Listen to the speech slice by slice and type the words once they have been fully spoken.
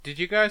Did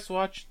you guys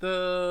watch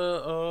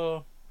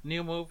the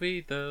new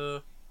movie,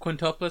 the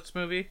Quintuplets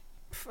movie?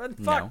 Fuck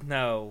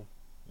no.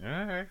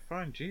 Alright,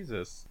 fine,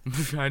 Jesus.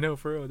 I know,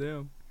 for real,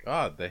 damn.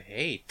 God, the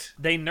hate.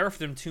 They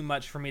nerfed him too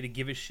much for me to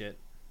give a shit.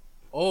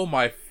 Oh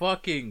my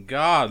fucking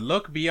god,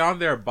 look beyond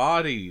their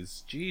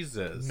bodies.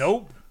 Jesus.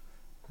 Nope.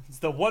 It's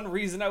the one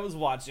reason I was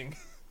watching.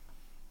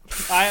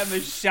 I am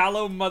a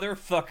shallow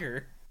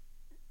motherfucker.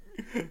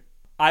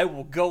 I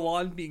will go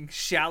on being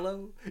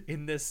shallow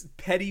in this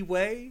petty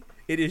way.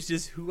 It is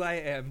just who I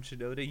am,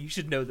 Shinoda. You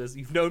should know this.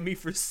 You've known me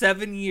for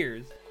 7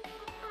 years.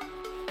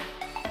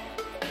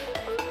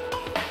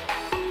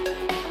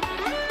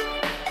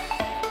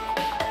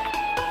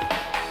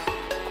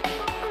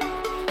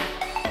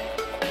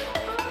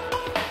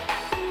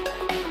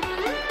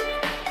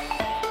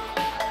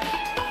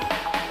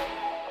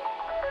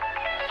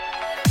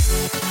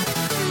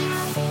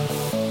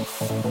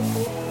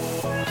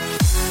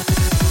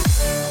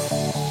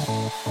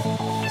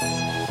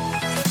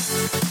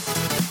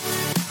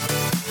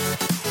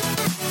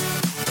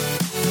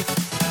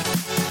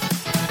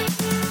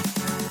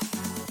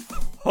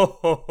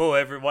 Ho,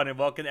 everyone, and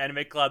welcome to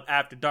Anime Club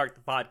After Dark,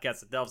 the podcast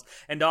that delves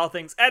into all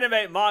things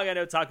anime, manga, and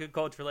otaku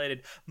culture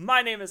related.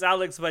 My name is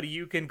Alex, but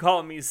you can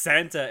call me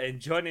Santa, and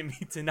joining me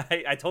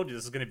tonight, I told you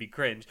this was going to be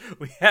cringe,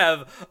 we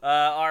have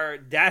our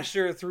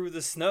dasher through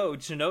the snow,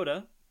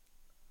 Shinoda.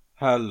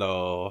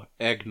 Hello,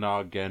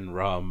 eggnog and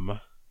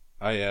rum.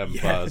 I am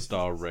buzzed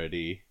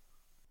already.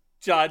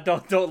 John,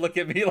 don't look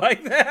at me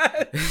like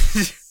that.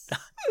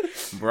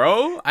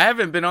 Bro, I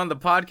haven't been on the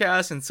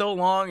podcast in so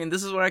long, and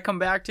this is what I come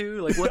back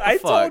to? Like, what the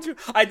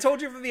fuck? I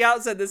told you from the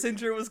outset this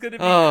intro was going to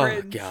be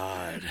cringe. Oh,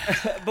 God.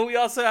 But we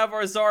also have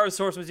our Zara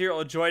source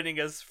material joining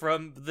us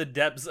from the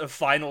depths of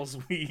finals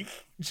week,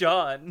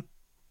 John.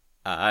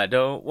 I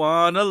don't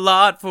want a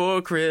lot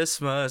for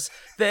Christmas.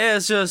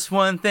 There's just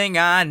one thing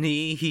I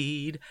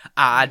need.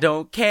 I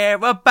don't care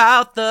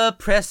about the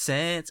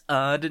presents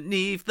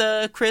underneath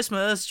the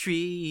Christmas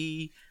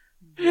tree.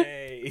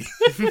 Yay.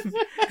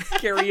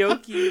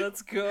 Karaoke,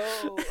 let's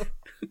go.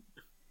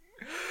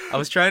 I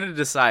was trying to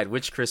decide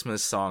which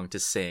Christmas song to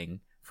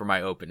sing for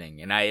my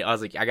opening, and I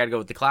was like, I gotta go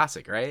with the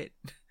classic, right?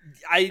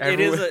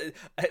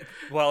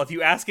 Well, if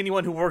you ask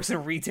anyone who works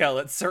in retail,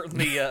 it's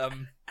certainly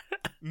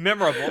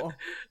memorable.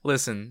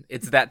 Listen,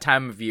 it's that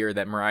time of year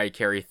that Mariah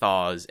Carey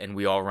thaws, and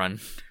we all run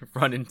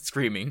and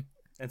screaming.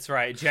 That's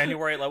right.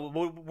 January,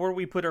 where do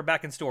we put her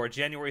back in store?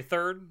 January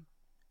 3rd?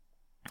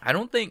 I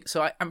don't think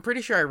so. I'm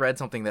pretty sure I read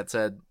something that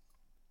said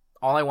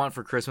All I Want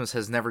for Christmas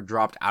has never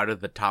dropped out of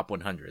the top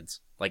 100s,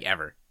 like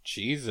ever.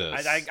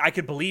 Jesus. I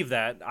could believe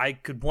that. I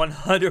could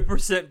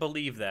 100%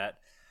 believe that.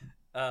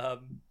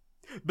 But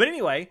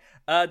anyway,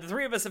 the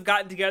three of us have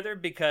gotten together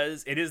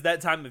because it is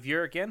that time of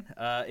year again.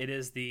 It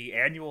is the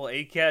annual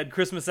ACAD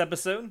Christmas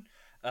episode.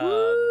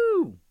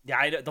 Woo!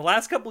 Yeah, the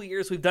last couple of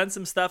years we've done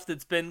some stuff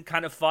that's been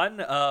kind of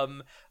fun.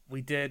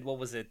 We did, what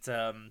was it?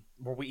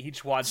 Where we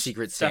each watched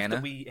Secret stuff Santa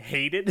that we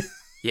hated.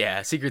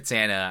 Yeah, Secret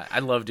Santa. I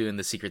love doing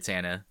the Secret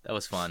Santa. That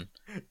was fun.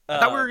 I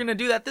thought we were gonna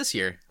do that this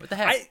year. What the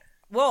heck?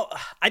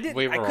 I didn't.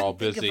 We were all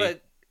busy.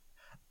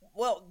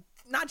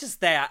 Not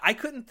just that. I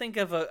couldn't think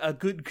of a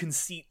good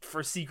conceit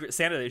for Secret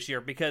Santa this year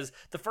because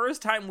the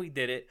first time we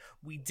did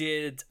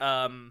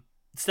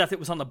stuff that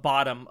was on the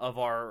bottom of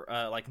our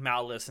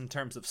Mal list in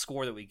terms of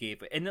score that we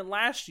gave it, and then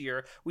last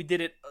year we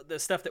did the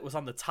stuff that was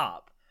on the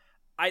top.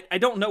 I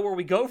don't know where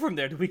we go from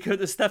there. Do we go to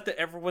the stuff that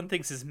everyone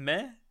thinks is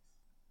meh?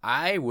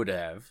 I would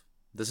have.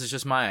 This is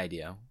just my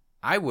idea.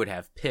 I would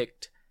have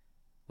picked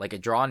like a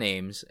draw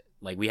names.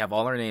 Like we have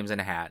all our names in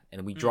a hat,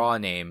 and we draw a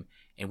name,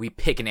 and we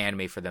pick an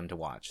anime for them to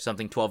watch,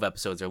 something 12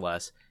 episodes or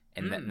less,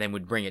 and then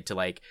we'd bring it to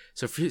like.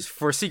 So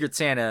for Secret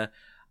Santa,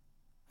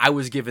 I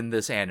was given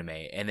this anime,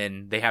 and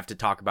then they have to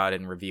talk about it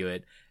and review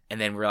it,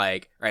 and then we're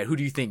like, all right, who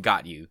do you think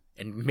got you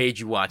and made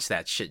you watch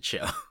that shit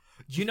show?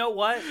 You know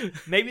what?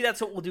 Maybe that's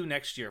what we'll do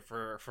next year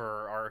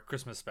for our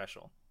Christmas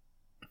special.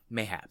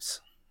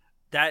 Mayhaps.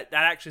 That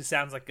actually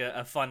sounds like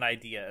a fun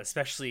idea,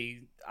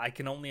 especially I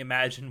can only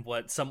imagine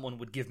what someone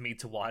would give me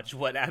to watch,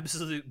 what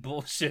absolute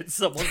bullshit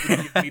someone would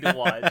give me to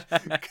watch.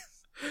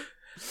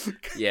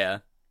 Yeah.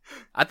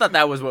 I thought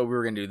that was what we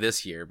were going to do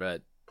this year,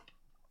 but...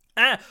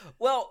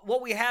 Well,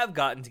 what we have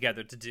gotten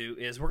together to do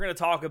is we're going to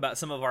talk about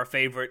some of our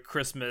favorite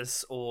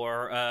Christmas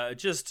or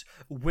just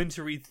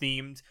wintry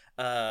themed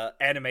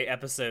anime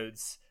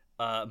episodes,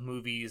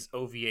 movies,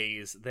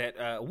 OVAs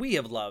that we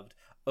have loved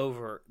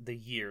over the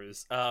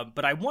years.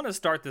 But I want to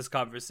start this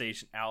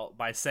conversation out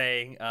by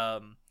saying,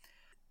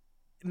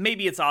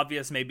 maybe it's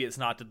obvious, maybe it's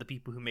not to the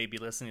people who may be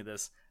listening to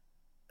this.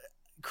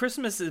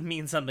 Christmas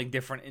means something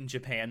different in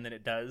Japan than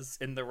it does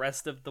in the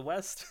rest of the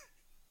West.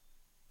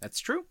 That's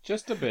true.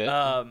 Just a bit.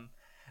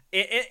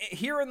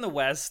 Here in the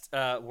West,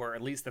 where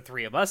at least the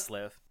three of us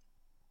live,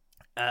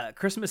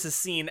 Christmas is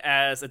seen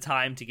as a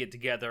time to get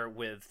together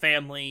with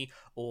family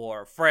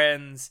or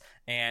friends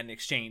and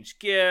exchange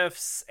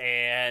gifts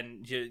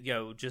and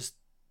just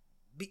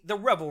the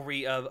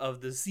revelry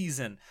of the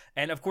season.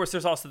 And of course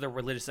there's also the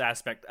religious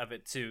aspect of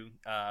it too,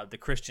 the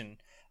Christian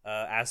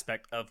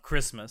aspect of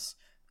Christmas.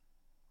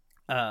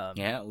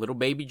 Yeah, little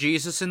baby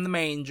Jesus in the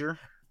manger.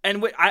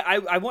 And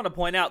I want to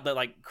point out that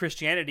like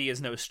Christianity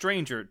is no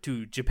stranger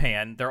to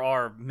Japan. There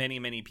are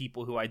many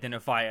people who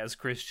identify as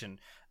Christian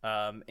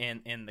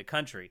in the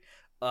country.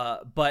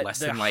 But Less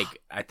than I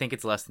think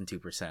it's less than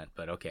 2%,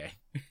 but okay.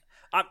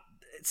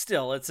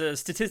 Still, it's a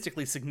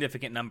statistically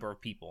significant number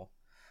of people.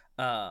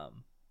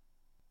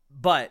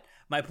 But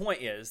my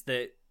point is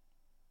that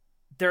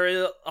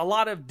there are a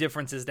lot of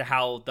differences to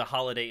how the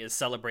holiday is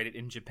celebrated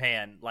in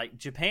Japan. Like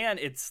Japan,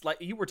 it's like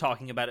you were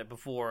talking about it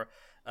before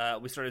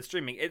we started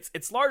streaming.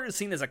 It's largely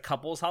seen as a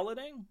couple's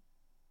holiday.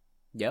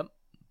 Yep.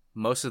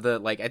 Most of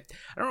the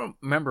I don't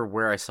remember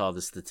where I saw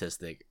the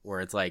statistic where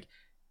it's like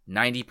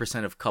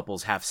 90% of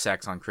couples have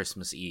sex on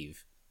Christmas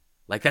Eve.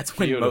 Like that's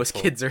when most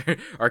kids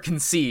are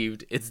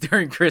conceived. It's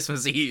during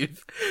Christmas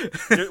Eve.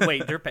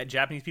 Wait, they're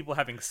Japanese people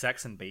having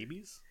sex and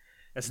babies?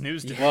 That's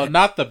news to me. Well,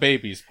 not the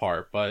babies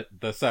part, but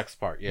the sex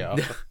part, yeah.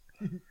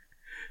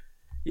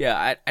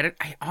 Yeah,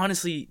 I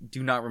honestly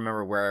do not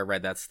remember where I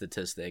read that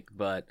statistic,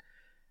 but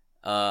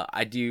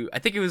I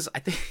think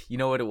you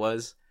know what it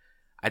was?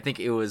 I think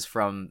it was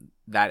from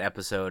that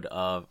episode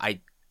of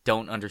I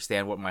don't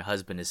understand what my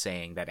husband is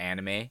saying, that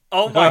anime.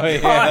 Oh my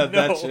god,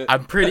 no.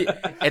 I'm pretty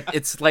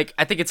it's like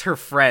I think it's her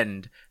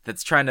friend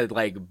that's trying to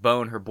like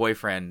bone her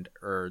boyfriend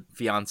or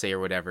fiance or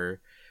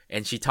whatever,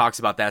 and she talks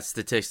about that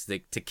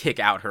statistic to kick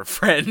out her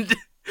friend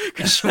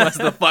because she wants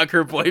to fuck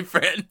her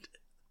boyfriend.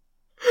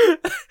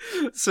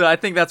 So I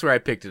think that's where I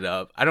picked it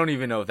up. I don't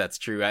even know if that's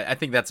true. I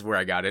think that's where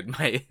I got it.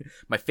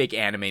 My fake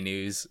anime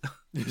news.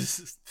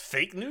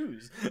 Fake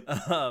news.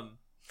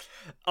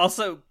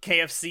 Also,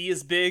 KFC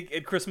is big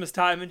at Christmas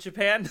time in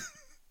Japan.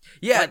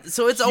 Yeah, like,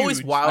 so it's huge.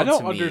 always wild I don't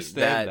to me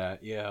understand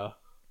that. Yeah.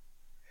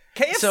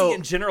 KFC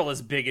in general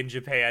is big in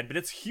Japan, but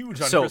it's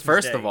huge on Christmas So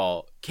first Day. of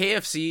all,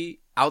 KFC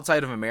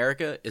outside of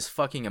America is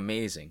fucking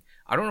amazing.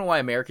 I don't know why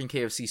American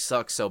KFC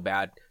sucks so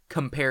bad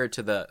compared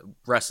to the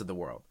rest of the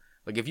world.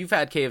 Like if you've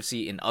had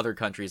KFC in other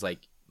countries,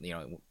 like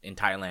in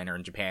Thailand or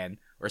in Japan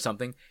or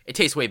something, it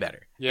tastes way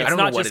better. Yeah, it's I don't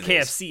not know what just it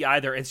is. KFC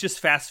either. It's just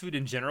fast food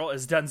in general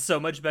is done so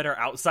much better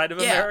outside of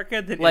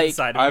America than like,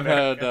 inside of I've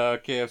America.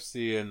 had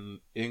KFC in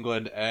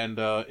England and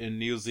in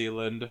New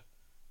Zealand,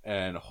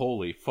 and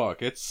holy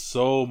fuck, it's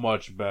so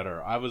much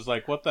better. I was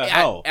like, what the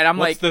hell? And I'm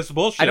What's like, this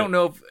bullshit? I don't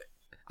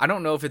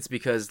know if it's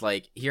because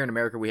like here in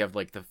America we have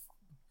like the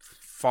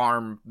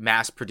farm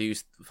mass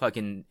produced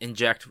fucking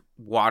inject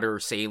water,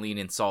 saline,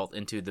 and salt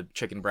into the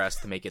chicken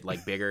breast to make it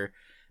like bigger.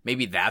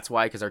 Maybe that's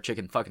why, because our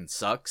chicken fucking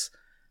sucks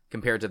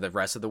compared to the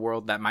rest of the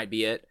world. That might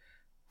be it.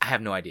 I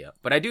have no idea.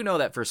 But I do know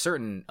that for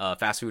certain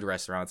fast food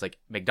restaurants, like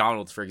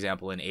McDonald's, for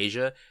example, in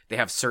Asia, they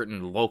have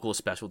certain local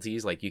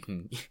specialties. Like you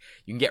can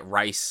get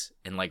rice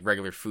and like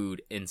regular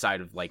food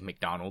inside of like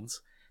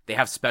McDonald's. They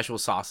have special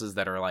sauces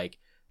that are like,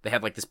 they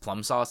have like this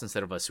plum sauce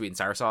instead of a sweet and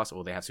sour sauce.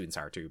 Well, they have sweet and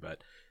sour too,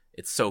 but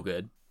it's so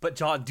good. But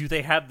John, do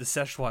they have the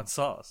Szechuan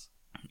sauce?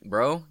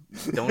 Bro,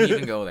 don't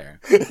even go there.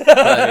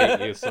 I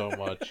hate you so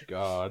much,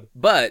 God.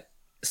 But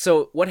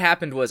so what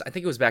happened was, I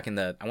think it was back in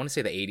I want to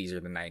say the 80s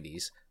or the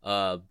 90s.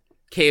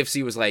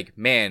 KFC was like,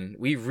 man,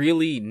 we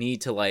really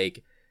need to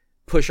like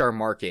push our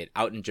market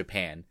out in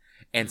Japan.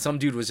 And some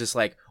dude was just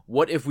like,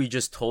 what if we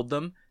just told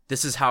them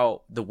this is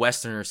how the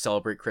Westerners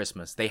celebrate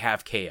Christmas? They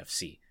have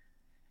KFC.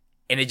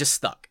 And it just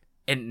stuck.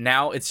 And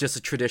now it's just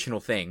a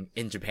traditional thing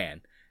in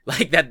Japan.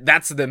 Like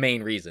that's the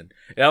main reason.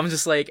 And I'm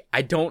just like,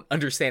 I don't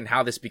understand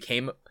how this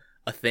became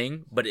a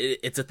thing, but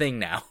it's a thing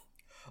now.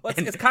 Well,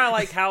 it's kind of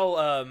like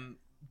how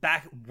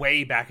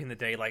way back in the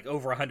day, like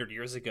over 100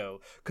 years ago,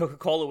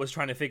 Coca-Cola was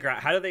trying to figure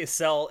out how do they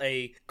sell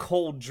a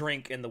cold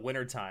drink in the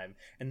wintertime.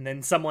 And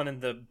then someone in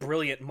the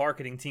brilliant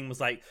marketing team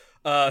was like,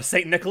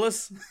 St.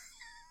 Nicholas?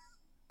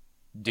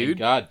 Dude,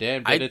 God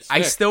damn, did it stick.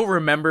 I still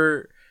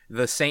remember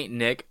the Saint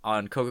Nick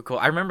on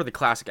Coca-Cola. I remember the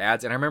classic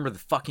ads, and I remember the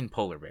fucking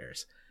polar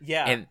bears.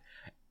 Yeah. And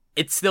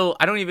it's still,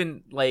 I don't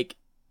even, like,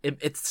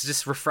 it's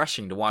just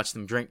refreshing to watch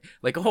them drink.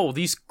 Like, oh,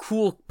 these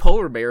cool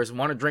polar bears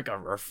want to drink a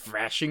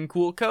refreshing,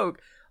 cool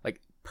Coke. Like,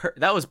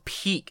 that was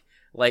peak,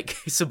 like,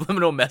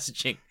 subliminal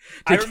messaging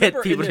to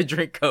get people to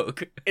drink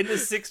Coke. In the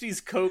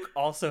 60s, Coke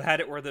also had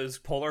it where those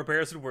polar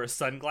bears would wear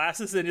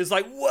sunglasses, and it's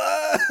like,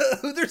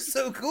 whoa, they're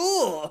so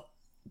cool.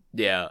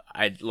 Yeah,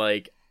 I don't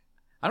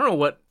know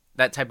what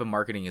that type of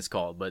marketing is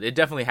called, but it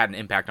definitely had an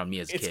impact on me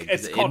as a kid.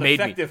 It's called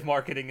effective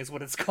marketing is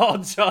what it's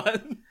called,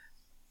 John.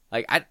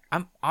 Like,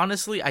 I'm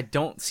honestly, I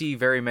don't see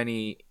very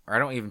many, or I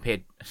don't even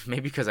pay,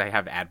 maybe because I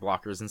have ad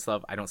blockers and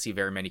stuff, I don't see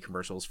very many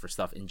commercials for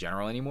stuff in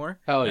general anymore.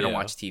 Hell I yeah. don't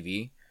watch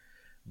TV.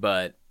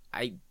 But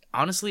I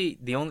honestly,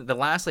 the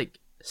last like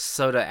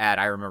soda ad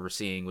I remember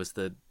seeing was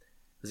it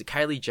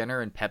Kylie Jenner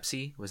and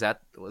Pepsi? Was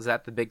that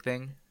the big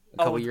thing a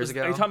couple years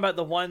ago? Are you talking about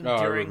the one Oh,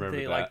 I during remember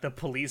the that. like the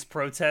police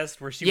protest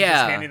where she was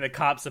just handing the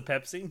cops a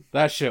Pepsi?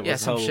 That shit Yeah,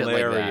 was some shit like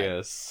that.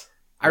 hilarious.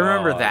 I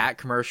remember God. that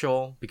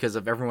commercial because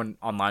of everyone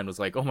online was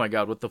like, oh my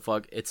god, what the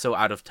fuck? It's so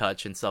out of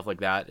touch and stuff like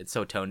that. It's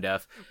so tone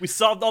deaf. We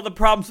solved all the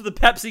problems with the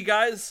Pepsi,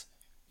 guys.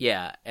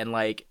 Yeah, and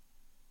like,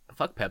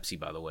 fuck Pepsi,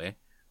 by the way.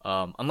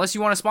 Unless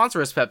you want to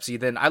sponsor us, Pepsi,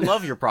 then I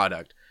love your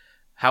product.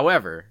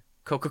 However,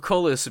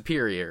 Coca-Cola is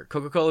superior.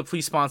 Coca-Cola,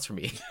 please sponsor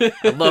me.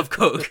 I love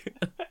Coke.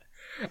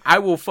 I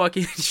will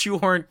fucking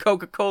shoehorn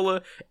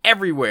Coca-Cola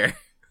everywhere.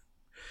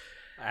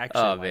 I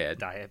actually like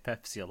Diet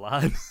Pepsi a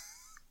lot.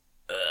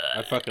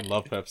 I fucking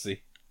love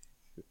Pepsi.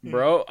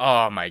 Bro,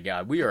 oh my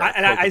god, we are a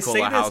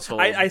Coca-Cola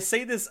household. I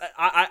say this.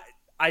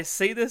 I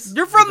say this.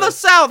 You're from the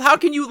South. How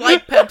can you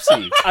like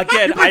Pepsi?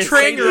 Again, You're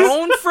betraying your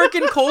own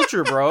freaking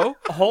culture, bro.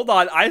 Hold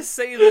on. I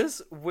say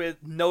this with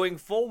knowing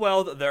full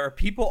well that there are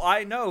people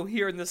I know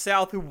here in the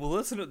South who will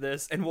listen to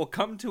this and will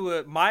come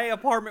to my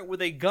apartment with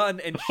a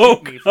gun and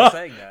shoot me for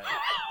saying that.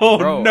 Oh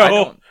Bro,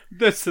 no!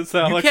 This is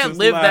Alex's you can't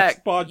live last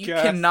that. podcast. You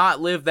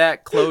cannot live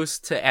that close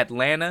to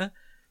Atlanta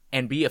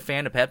and be a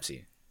fan of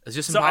Pepsi. It's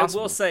just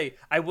impossible.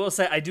 I will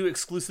say, I do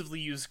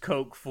exclusively use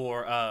Coke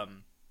for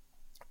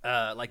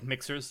like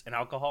mixers and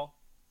alcohol.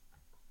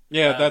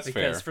 Yeah, that's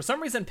because fair. for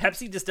some reason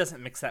Pepsi just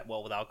doesn't mix that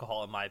well with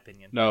alcohol, in my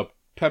opinion. No,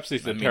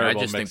 Pepsi's a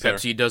terrible mixer. Think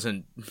Pepsi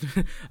doesn't.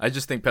 I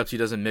just think Pepsi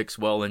doesn't mix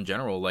well in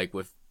general, like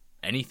with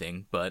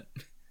anything. But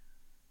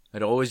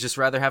I'd always just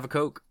rather have a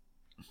Coke.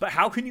 But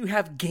how can you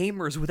have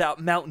gamers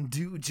without Mountain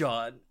Dew,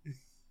 John?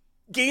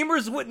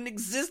 Gamers wouldn't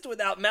exist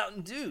without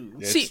Mountain Dew.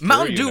 It's See, true,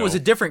 Mountain Dew you know. was a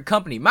different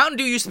company. Mountain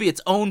Dew used to be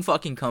its own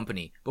fucking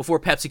company before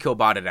PepsiCo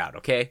bought it out,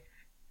 okay?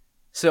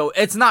 So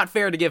it's not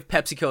fair to give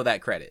PepsiCo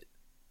that credit.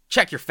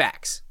 Check your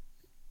facts.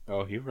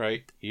 Oh, you're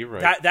right. You're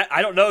right. That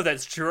I don't know if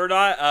that's true or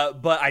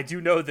not, but I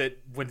do know that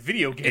when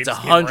video games It's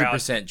came around,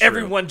 100% true.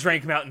 everyone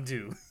drank Mountain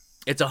Dew.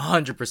 It's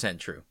 100%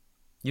 true.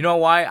 You know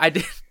why? I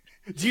did.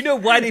 Do you know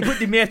why they put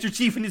the Master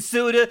Chief in the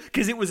soda?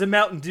 Because it was a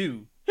Mountain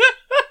Dew.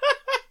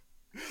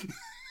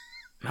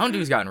 Mountain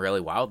Dew's gotten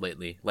really wild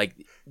lately. Like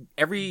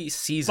every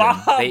season,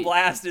 Baja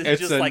Blast is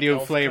it's just a like new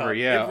Elf flavor, Cup.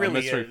 yeah, It really a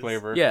mystery is.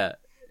 flavor. yeah,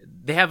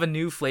 they have a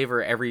new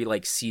flavor every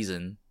like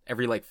season,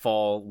 every like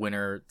fall,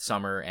 winter,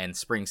 summer, and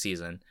spring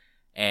season.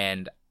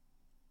 And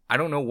I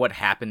don't know what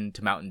happened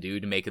to Mountain Dew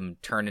to make them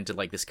turn into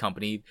like this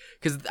company.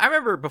 Because I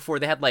remember before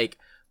they had like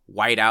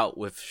White Out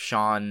with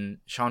Sean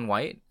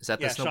White. Is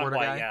that the snowboarder Sean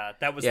White, guy? Yeah,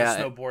 that was Yeah,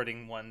 the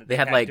snowboarding one. That they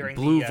had, like, during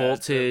Blue the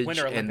Voltage,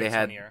 Winter and they Olympics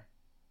had- one year.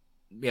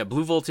 Yeah,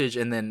 Blue Voltage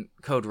and then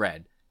Code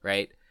Red,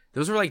 right?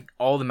 Those were like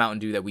all the Mountain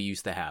Dew that we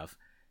used to have.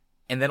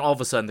 And then all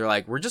of a sudden they're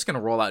like, we're just going to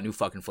roll out new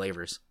fucking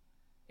flavors.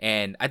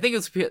 And I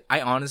think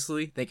I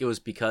honestly think it was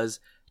because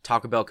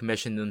Taco Bell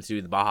commissioned them to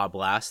do the Baja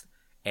Blast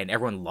and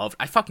everyone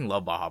I fucking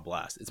love Baja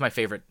Blast. It's my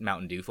favorite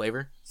Mountain Dew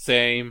flavor.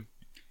 Same.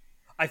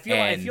 I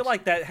feel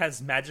like that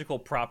has magical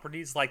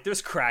properties. Like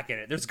there's crack in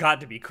it. There's got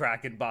to be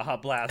crack in Baja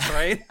Blast,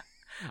 right?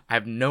 I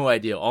have no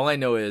idea. All I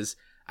know is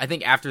I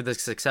think after the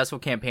successful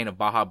campaign of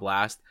Baja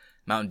Blast,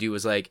 Mountain Dew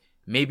was like,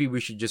 maybe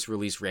we should just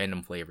release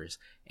random flavors.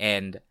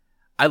 And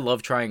I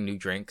love trying new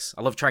drinks.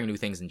 I love trying new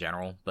things in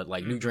general, but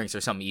like new drinks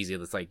are something easy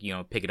that's like, you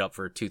know, pick it up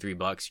for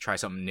 $2-3, try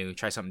something new,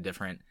 try something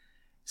different.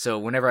 So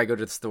whenever I go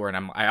to the store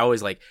and I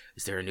always like,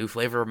 is there a new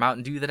flavor of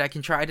Mountain Dew that I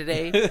can try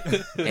today?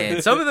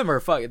 And some of them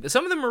are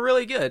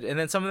really good, and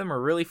then some of them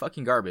are really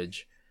fucking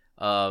garbage.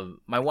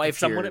 My wife Did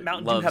someone here at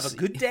Mountain loves... Dew have a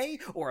good day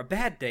or a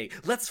bad day?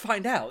 Let's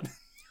find out.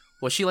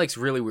 Well, she likes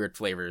really weird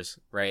flavors,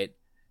 right?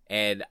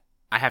 And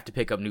I have to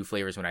pick up new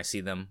flavors when I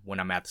see them when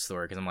I'm at the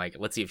store because I'm like,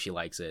 let's see if she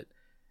likes it.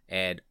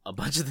 And a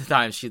bunch of the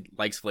times she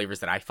likes flavors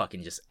that I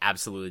fucking just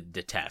absolutely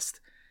detest.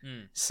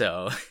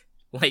 So,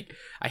 like,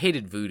 I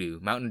hated Voodoo,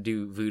 Mountain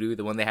Dew Voodoo,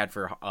 the one they had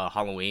for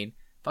Halloween.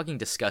 Fucking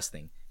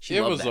disgusting. She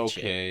It loved was that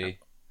okay. shit.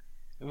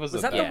 It was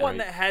that the about one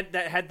right.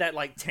 that had that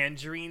like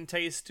tangerine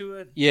taste to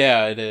it?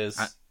 Yeah, it is.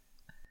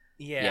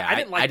 Yeah, I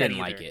didn't like I that didn't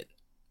either. like it.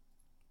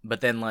 But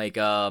then like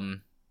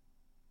I'm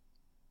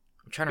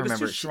trying to It was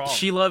remember. too strong.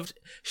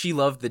 She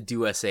loved the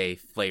Dew-SA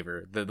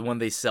flavor, the one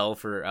they sell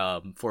for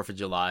 4th of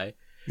July.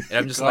 And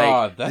I'm just God,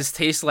 like, that's- this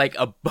tastes like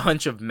a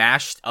bunch of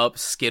mashed up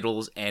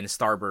Skittles and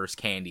Starburst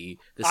candy.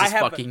 This is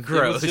fucking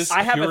gross. just-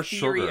 I have a pure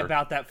theory sugar.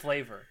 about that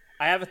flavor.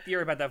 I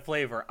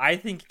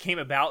think it came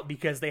about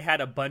because they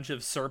had a bunch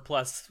of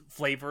surplus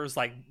flavors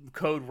like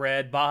Code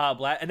Red, Baja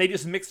Blast, and they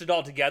just mixed it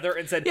all together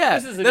and said, Yeah,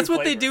 this is a that's new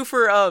what they flavor." do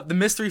for the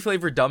mystery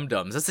flavor Dum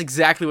Dums. That's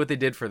exactly what they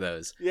did for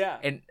those. Yeah.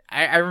 And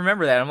I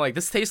remember that. I'm like,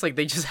 this tastes like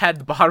they just had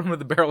the bottom of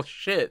the barrel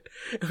shit.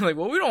 I'm like,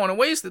 well, we don't want to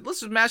waste it. Let's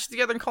just mash it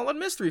together and call it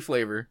mystery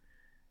flavor.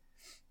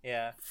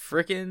 Yeah.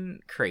 Freaking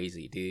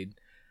crazy, dude.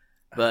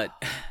 But,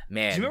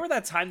 man. Do you remember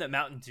that time that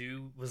Mountain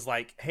Dew was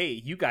like, hey,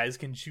 you guys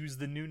can choose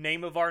the new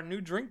name of our new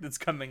drink that's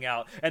coming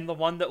out? And the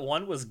one that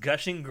won was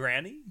Gushing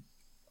Granny?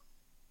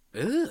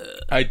 Ugh.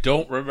 I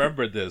don't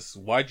remember this.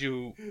 Why'd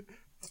you?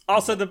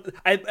 Also,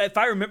 if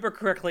I remember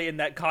correctly, in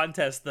that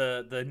contest,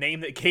 the name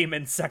that came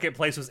in second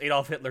place was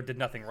Adolf Hitler did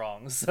nothing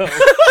wrong. So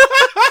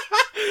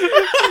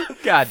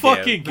God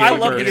Fucking damn. I Give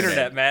love her the a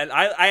internet, man.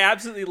 I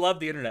absolutely love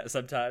the internet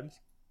sometimes.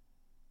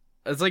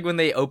 It's like when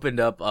they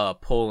opened up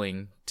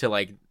polling to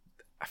like,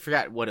 I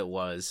forgot what it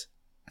was.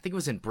 I think it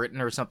was in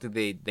Britain or something.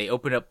 They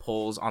opened up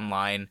polls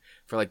online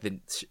for like the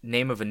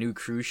name of a new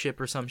cruise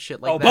ship or some shit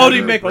like Oh, that.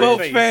 Bodie Or-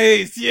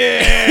 McBoatface,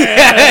 yeah.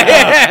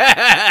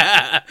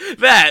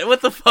 That,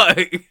 what the fuck?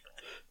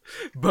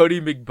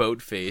 Bodie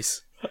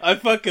McBoatface. I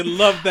fucking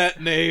love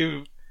that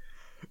name.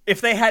 If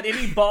they had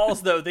any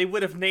balls, though, they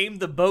would have named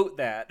the boat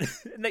that.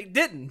 And they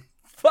didn't.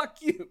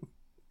 Fuck you.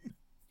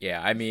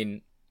 Yeah, I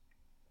mean,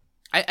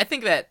 I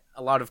think that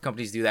a lot of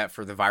companies do that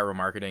for the viral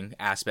marketing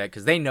aspect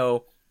because they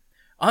know,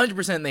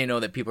 100% they know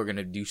that people are going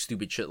to do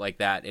stupid shit like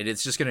that, and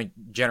it's just going to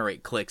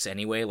generate clicks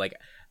anyway. Like,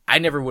 I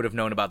never would have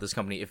known about this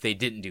company if they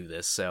didn't do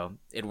this, so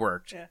it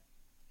worked. Yeah.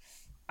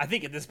 I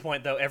think at this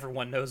point, though,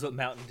 everyone knows what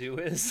Mountain Dew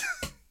is.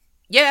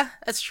 Yeah,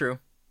 that's true.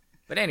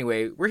 But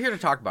anyway, we're here to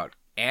talk about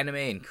anime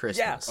and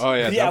Christmas. Oh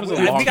yeah, Yeah, that was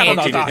a we long got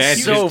fucking about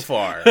tangent. So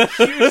far.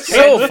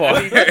 So far.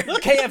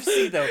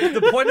 KFC, though.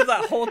 The point of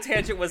that whole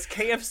tangent was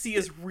KFC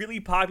is really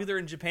popular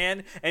in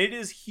Japan, and it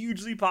is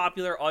hugely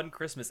popular on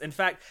Christmas. In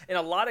fact, in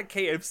a lot of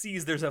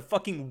KFCs, there's a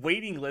fucking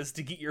waiting list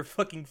to get your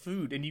fucking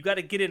food, and you got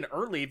to get in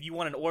early if you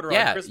want an order on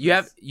Yeah,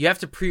 Christmas. you have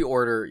to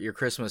pre-order your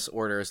Christmas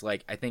orders.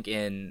 Like I think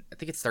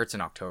it starts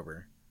in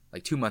October,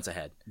 like 2 months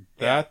ahead,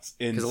 That's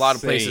insane. because a lot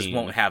of places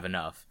won't have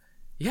enough.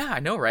 Yeah,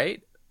 I know,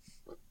 right?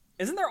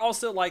 Isn't there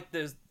also like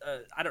there's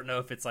I don't know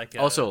if it's like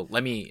Also,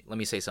 let me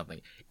say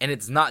something. And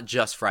it's not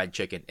just fried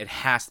chicken. It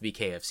has to be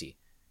KFC.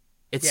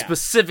 It's Yeah.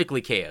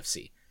 specifically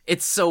KFC.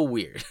 It's so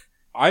weird.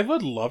 I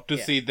would love to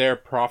Yeah. see their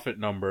profit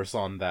numbers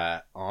on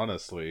that,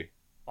 honestly.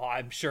 Oh,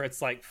 I'm sure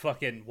it's like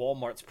fucking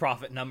Walmart's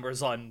profit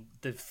numbers on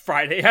the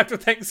Friday after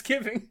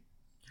Thanksgiving.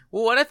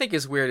 Well, what I think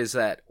is weird is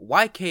that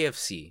why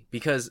KFC?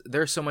 Because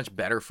there's so much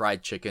better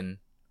fried chicken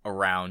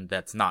around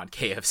that's not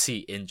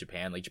KFC in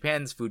Japan. Like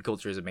Japan's food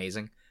culture is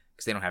amazing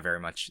because they don't have very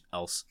much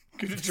else.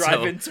 Gonna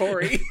drive in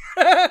Tory.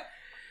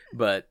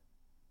 But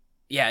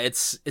yeah,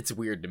 it's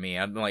weird to me.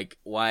 I'm like,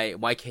 why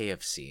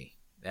KFC?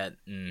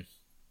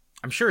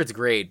 I'm sure it's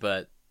great,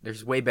 but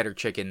there's way better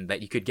chicken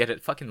that you could get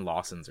at fucking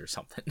Lawson's or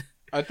something.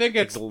 I think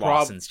Like it's the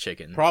Lawson's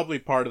chicken. probably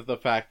part of the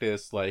fact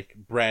is like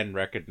brand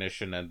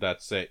recognition, and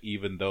that's it.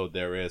 Even though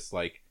there is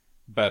like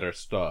better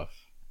stuff.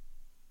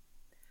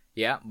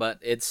 Yeah, but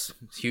it's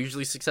a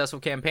hugely successful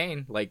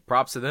campaign. Like,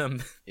 props to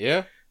them.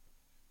 Yeah.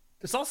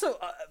 There's also,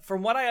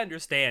 from what I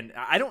understand,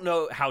 I don't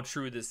know how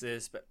true this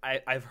is, but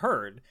I've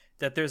heard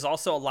that there's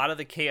also a lot of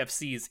the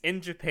KFCs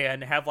in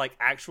Japan have like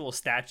actual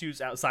statues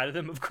outside of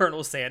them of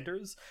Colonel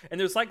Sanders, and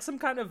there's like some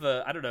kind of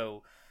I don't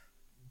know,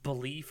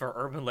 belief or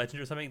urban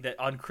legend or something that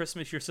on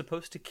Christmas you're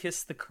supposed to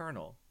kiss the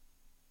Colonel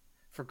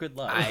for good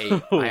luck.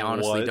 I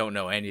honestly What? don't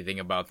know anything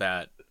about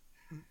that.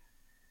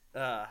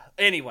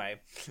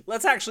 Anyway,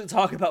 let's actually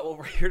talk about what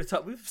we're here to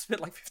talk. We've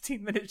spent like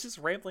 15 minutes just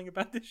rambling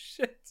about this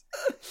shit.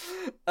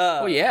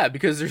 Oh yeah,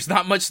 because there's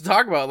not much to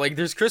talk about. Like,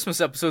 there's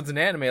Christmas episodes in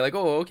anime. Like,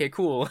 oh, okay,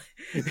 cool.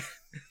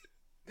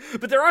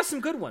 But there are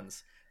some good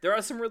ones. There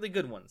are some really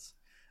good ones.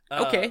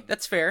 Okay,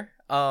 that's fair.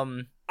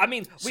 I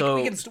mean, So-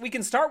 we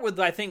can start with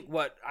I think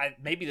what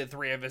maybe the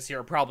three of us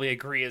here probably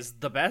agree is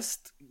the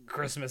best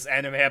Christmas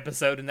anime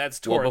episode, and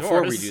that's Well, Toradora.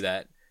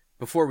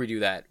 before we do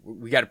that,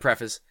 we got to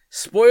preface: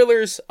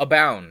 spoilers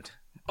abound.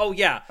 Oh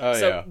yeah, Oh,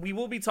 so yeah. we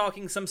will be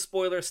talking some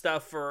spoiler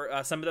stuff for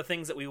some of the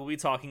things that we will be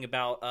talking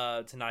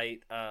about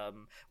tonight.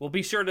 We'll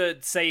be sure to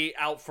say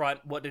out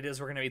front what it is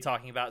we're going to be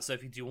talking about. So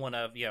if you do want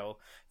to,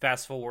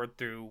 fast forward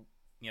through,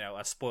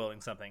 us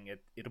spoiling something,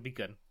 it'll be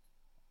good.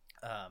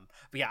 But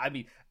yeah, I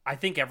mean, I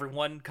think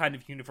everyone kind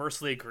of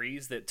universally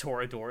agrees that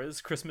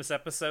Toradora's Christmas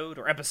episode,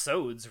 or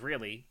episodes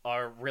really,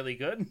 are really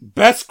good.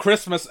 Best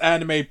Christmas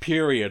anime,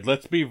 period.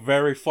 Let's be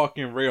very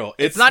fucking real.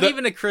 It's not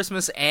even a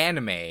Christmas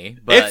anime,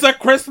 but It's a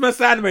Christmas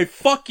anime.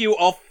 Fuck you.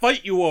 I'll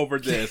fight you over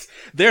this.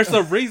 There's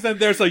a reason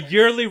there's a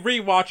yearly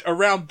rewatch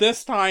around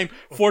this time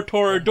for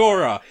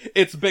Toradora.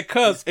 It's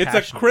because it's a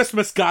passionate.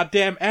 Christmas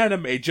goddamn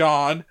anime,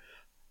 John.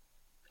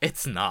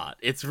 it's not.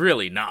 It's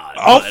really not.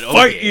 I'll but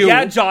fight okay. you.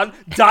 Yeah, John,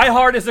 Die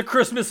Hard is a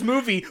Christmas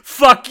movie.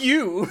 Fuck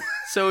you.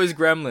 So is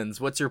Gremlins.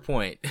 What's your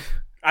point?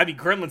 I mean,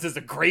 Gremlins is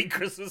a great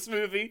Christmas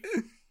movie.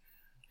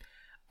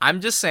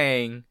 I'm just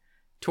saying,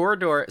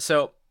 Toradora.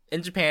 So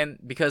in Japan,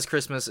 because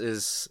Christmas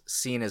is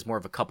seen as more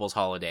of a couple's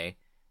holiday,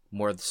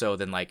 more so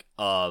than like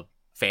a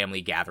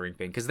family gathering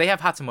thing, because they have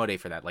Hatsumode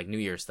for that, like New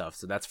Year stuff.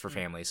 So that's for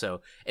family.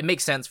 So it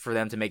makes sense for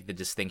them to make the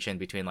distinction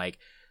between like,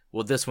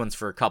 well, this one's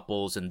for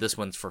couples and this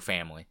one's for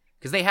family,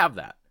 because they have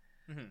that.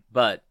 Mhm.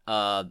 But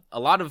a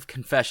lot of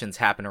confessions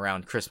happen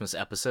around Christmas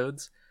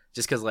episodes,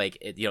 just because like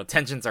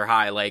tensions are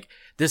high. Like,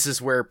 this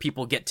is where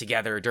people get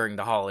together during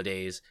the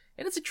holidays,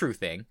 and it's a true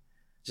thing.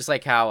 Just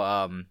like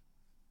how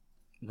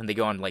when they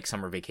go on like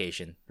summer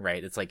vacation,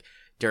 right? It's like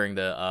during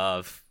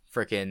the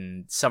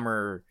frickin'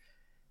 summer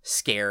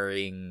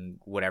scaring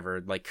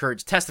whatever, like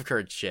courage, test of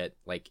courage shit.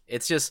 Like,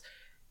 it's just,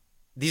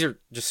 these are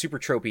just super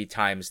tropey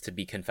times to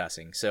be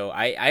confessing. So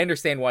I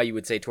understand why you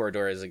would say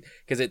Toradora is,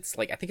 because it's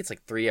like, I think it's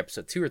like 3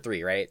 episodes, 2 or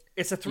 3, right?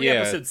 It's a 3 Yeah,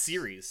 episode it's-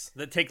 series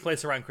that take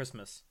place around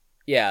Christmas.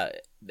 Yeah,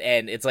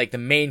 and it's like the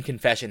main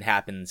confession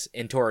happens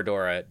in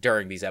Toradora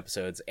during these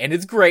episodes, and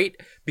it's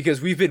great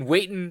because we've been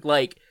waiting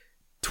like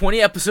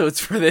 20 episodes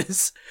for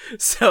this.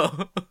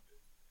 So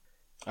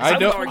I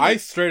would know. argue- I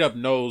straight up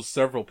know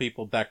several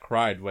people that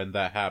cried when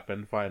that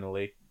happened.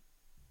 Finally,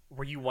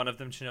 Were you one of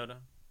them, Shinoda?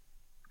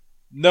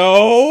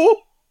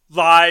 no.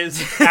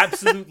 Lies,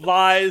 absolute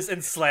lies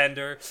and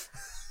slander.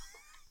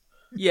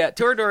 Yeah,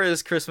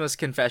 Toradora's Christmas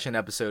confession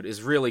episode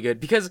is really good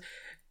because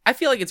I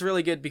feel like it's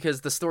really good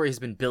because the story has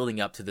been building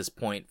up to this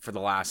point for the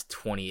last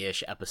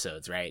 20-ish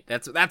episodes, right?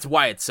 That's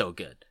why it's so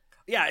good.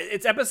 Yeah,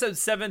 it's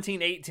episodes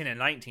 17, 18, and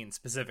 19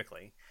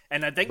 specifically.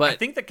 And I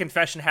think the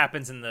confession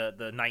happens in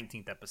the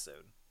 19th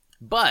episode.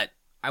 But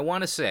I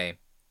want to say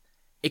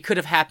it could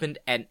have happened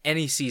at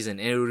any season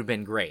and it would have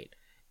been great.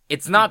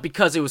 It's not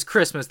because it was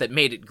Christmas that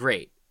made it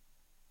great.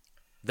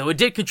 Though it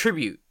did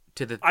contribute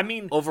to the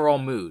overall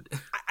mood.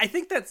 I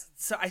think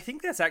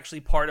that's actually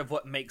part of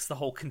what makes the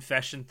whole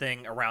confession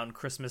thing around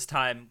Christmas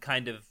time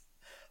kind of,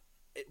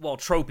 well,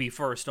 tropey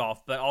first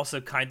off, but also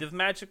kind of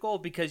magical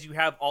because you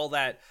have all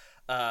that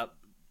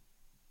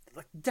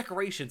like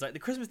decorations, like the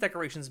Christmas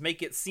decorations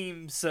make it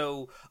seem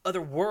so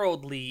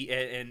otherworldly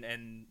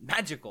and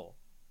magical.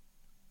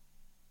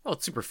 Well,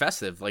 it's super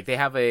festive. Like they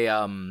have a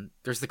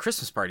there's the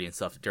Christmas party and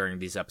stuff during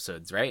these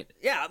episodes, right?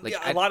 Yeah, like,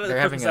 a lot of the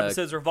Christmas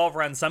episodes revolve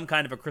around some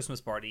kind of a Christmas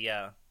party.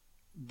 Yeah,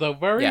 the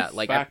very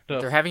fact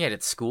of they're having it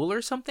at school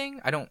or something.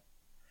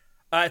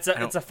 It's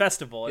a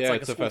festival. It's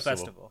like a school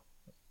festival.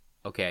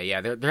 Okay,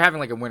 yeah, they're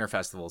having like a winter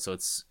festival, so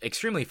it's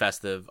extremely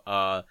festive.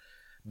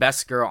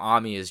 Best girl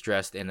Ami is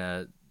dressed in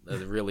a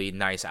really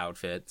nice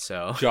outfit.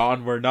 So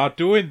John, we're not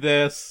doing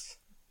this.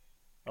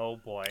 Oh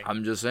boy!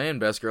 I'm just saying,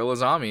 best girl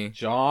is Ami.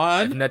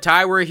 John, if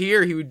Natai were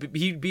here,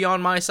 he'd be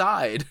on my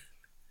side.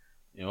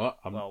 You know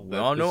what? We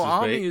all know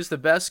Ami is the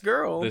best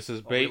girl. This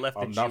is bait.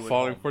 I'm not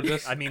falling for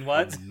this. I mean,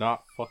 what? I'm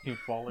not fucking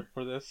falling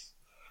for this.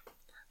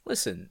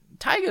 Listen,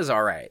 Taiga's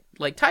all right.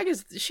 Like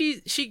Taiga's,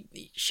 she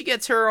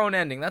gets her own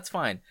ending. That's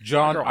fine.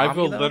 John, I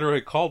will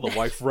literally call the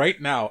wife right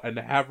now and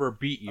have her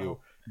beat you.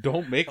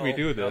 Don't make me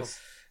do this.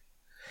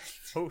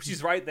 Oh,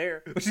 she's right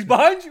there. She's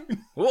behind you.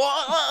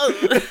 Whoa!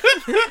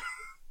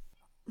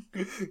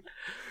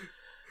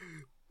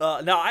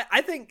 Now,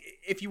 I think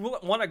if you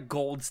want a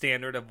gold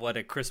standard of what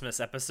a Christmas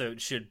episode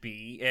should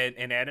be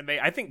in anime,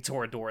 I think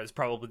Toradora is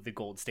probably the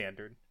gold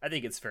standard. I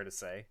think it's fair to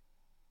say.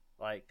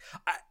 Like,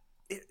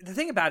 the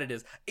thing about it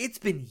is, it's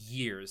been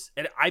years,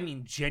 and I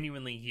mean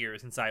genuinely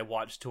years since I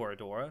watched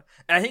Toradora,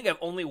 and I think I've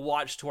only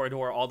watched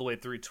Toradora all the way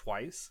through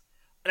twice,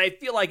 and I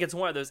feel like it's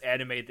one of those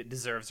anime that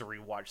deserves a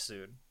rewatch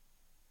soon.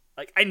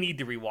 Like, I need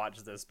to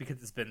rewatch this because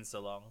it's been so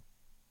long.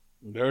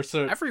 I've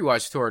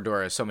rewatched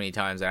Toradora so many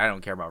times that I don't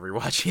care about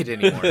rewatching it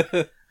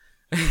anymore.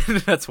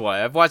 That's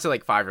why. I've watched it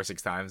like 5 or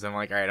 6 times. I'm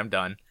like, all right, I'm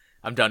done.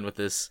 I'm done with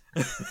this.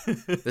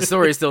 The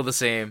story is still the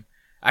same.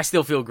 I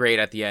still feel great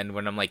at the end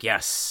when I'm like,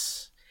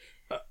 yes.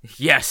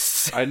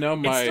 Yes. I know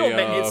my...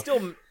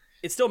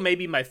 It's still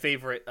maybe my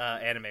favorite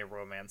anime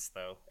romance,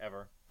 though,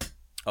 ever.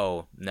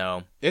 Oh,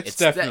 no. It's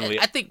definitely...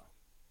 I think...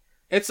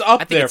 It's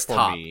up there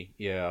for me.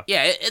 Yeah.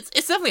 Yeah, it's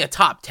definitely a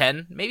top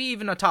 10. Maybe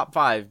even a top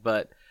 5,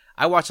 but...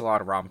 I watch a lot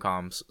of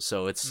rom-coms,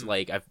 so it's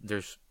like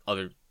there's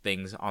other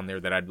things on there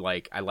that I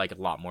like a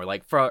lot more.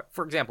 Like for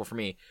example, for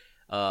me,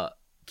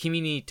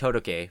 Kimi ni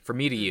Todoke, From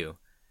Me to You.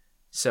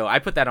 So I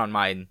put that on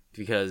mine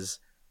because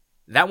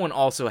that one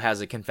also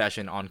has a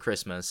confession on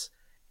Christmas,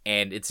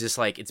 and it's just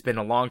like it's been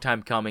a long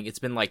time coming. It's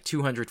been like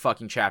 200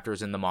 fucking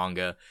chapters in the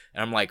manga,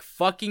 and I'm like,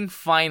 fucking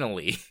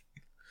finally,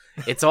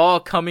 it's all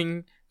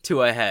coming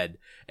to a head,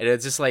 and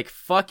it's just like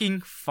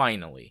fucking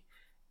finally,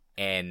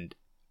 and.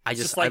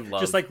 Just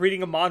like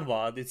reading a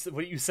manhwa. It's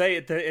what you say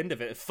at the end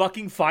of it.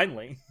 Fucking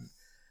finally.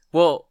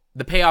 Well,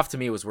 the payoff to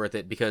me was worth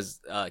it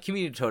because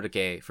Kimi ni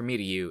Todoke, From Me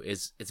to You,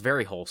 it's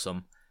very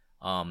wholesome.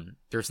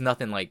 There's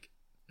nothing like...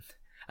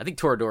 I think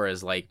Toradora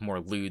is like more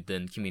lewd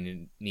than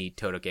Kimi ni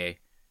Todoke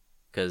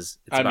because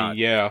it's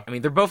I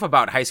mean, they're both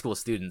about high school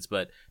students,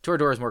 but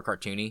Toradora is more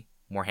cartoony,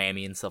 more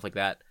hammy and stuff like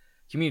that.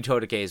 Kimi ni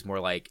Todoke is more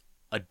like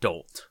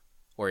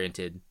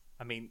adult-oriented.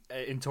 I mean,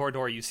 in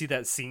Toradora, you see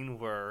that scene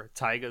where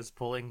Taiga's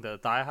pulling the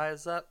thigh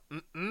highs up?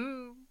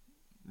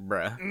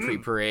 Bruh,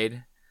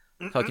 pre-parade.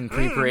 Fucking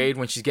pre-parade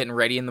when she's getting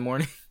ready in the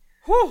morning.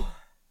 Whew!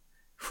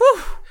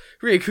 Whew!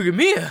 Rie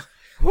Kugamiya!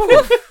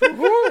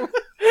 Whew!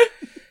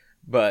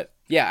 But,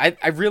 yeah,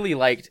 I really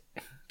liked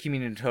Kimi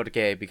ni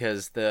Todoke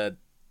because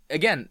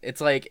again, it's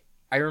like,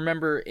 I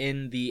remember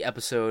in the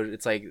episode,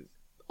 it's like,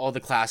 all the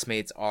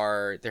classmates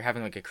they're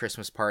having like a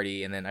Christmas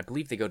party, and then I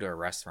believe they go to a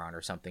restaurant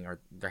or something,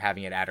 or they're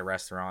having it at a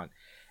restaurant,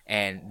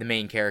 and the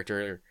main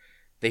character,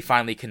 they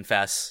finally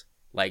confess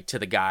like to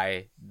the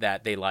guy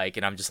that they like,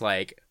 and I'm just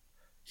like,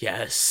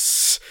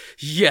 yes,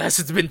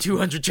 it's been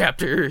 200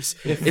 chapters.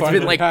 It's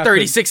been like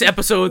 36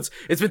 episodes.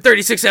 It's been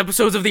 36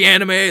 episodes of the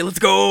anime. Let's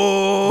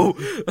go.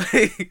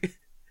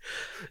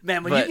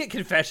 Man, when you get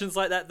confessions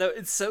like that, though,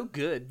 it's so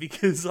good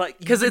because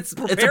it's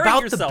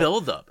about the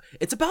build up.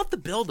 It's about the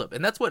build up,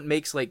 and that's what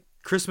makes like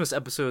Christmas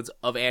episodes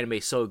of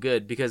anime so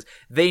good because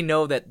they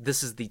know that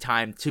this is the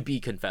time to be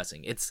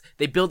confessing.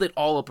 They build it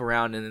all up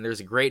around, and then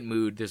there's a great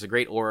mood, there's a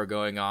great aura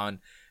going on,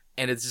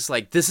 and it's just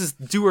like this is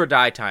do or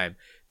die time.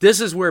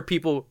 This is where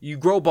you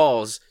grow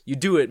balls, you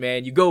do it,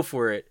 man, you go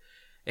for it.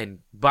 And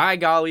by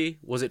golly,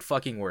 was it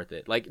fucking worth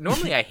it? Like,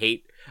 normally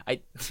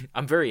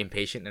I'm very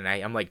impatient, and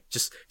I'm like,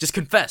 just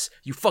confess,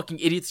 you fucking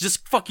idiots,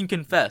 just fucking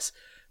confess.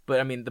 But,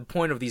 I mean, the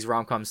point of these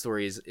rom-com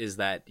stories is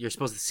that you're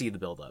supposed to see the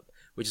build-up,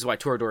 which is why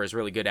Toradora is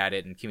really good at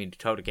it and Kimi no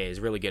Todoke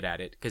is really good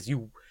at it, because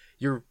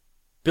you're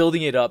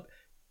building it up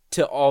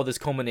to all this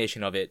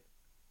culmination of it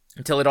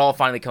until it all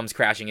finally comes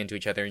crashing into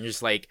each other, and you're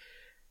just like,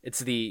 it's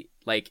the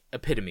like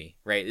epitome,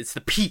 right? It's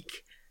the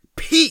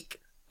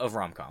peak of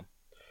rom-com.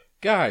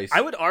 Guys,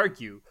 I would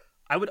argue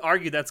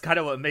that's kind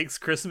of what makes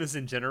Christmas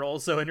in general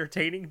so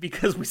entertaining,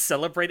 because we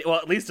celebrate it, well,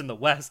 at least in the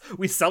West,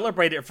 we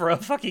celebrate it for a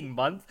fucking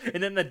month,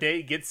 and then the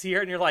day gets here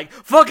and you're like,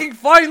 fucking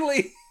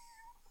finally!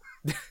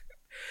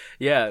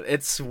 Yeah,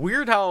 it's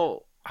weird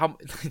how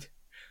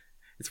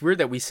it's weird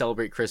that we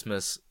celebrate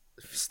Christmas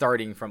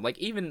starting from like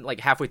even like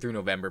halfway through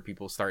November.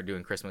 People start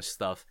doing Christmas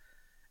stuff,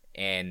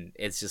 and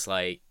it's just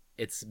like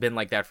it's been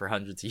like that for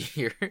hundreds of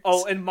years.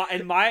 Oh, and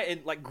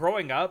like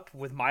growing up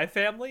with my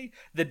family,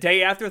 the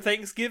day after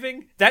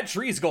Thanksgiving, that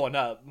tree's going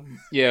up.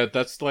 yeah,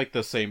 that's like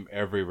the same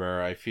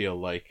everywhere, I feel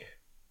like.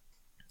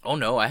 Oh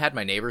no, I had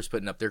my neighbors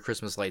putting up their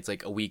Christmas lights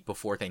like a week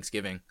before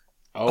Thanksgiving.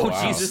 Oh,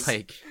 wow. Jesus.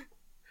 Like,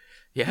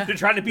 yeah. They're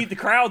trying to beat the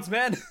crowds,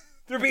 man.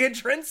 They're being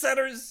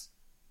trendsetters.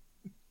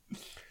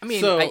 I mean,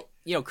 So-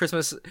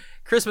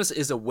 Christmas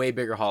is a way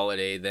bigger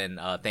holiday than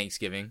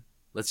Thanksgiving.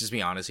 Let's just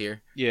be honest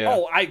here. Yeah.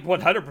 Oh, I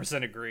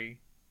 100% agree.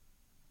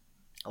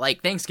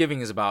 Like,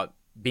 Thanksgiving is about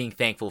being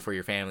thankful for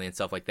your family and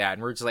stuff like that.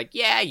 And we're just like,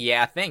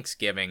 yeah,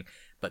 Thanksgiving.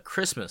 But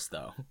Christmas,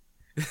 though.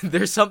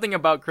 There's something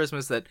about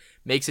Christmas that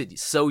makes it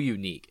so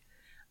unique.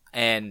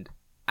 And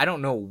I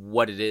don't know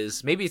what it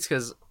is. Maybe it's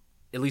because,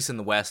 at least in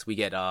the West, we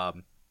get, I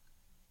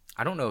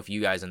don't know if you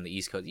guys in the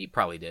East Coast, you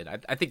probably did.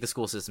 I think the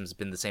school system's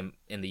been the same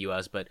in the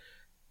U.S., but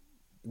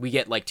we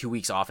get like 2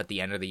 weeks off at the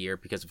end of the year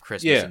because of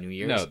Christmas and New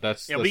Year's. No,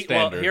 that's Yeah, the well,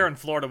 standard. here in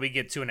Florida, we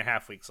get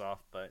 2.5 weeks off,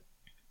 but...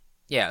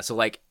 Yeah, so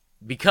like,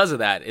 because of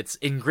that, it's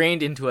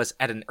ingrained into us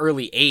at an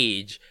early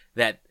age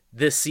that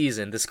this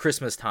season, this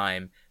Christmas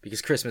time,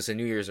 because Christmas and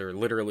New Year's are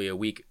literally a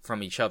week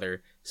from each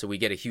other, so we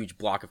get a huge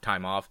block of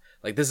time off.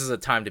 Like, this is a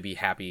time to be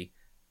happy.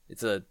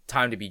 It's a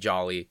time to be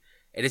jolly.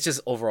 And it's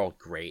just overall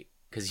great,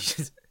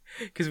 because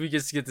we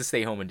just get to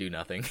stay home and do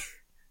nothing.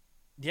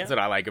 Yeah. That's what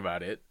I like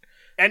about it.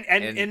 And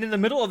in the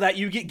middle of that,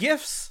 you get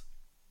gifts.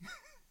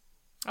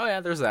 Oh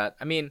yeah, there's that.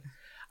 I mean,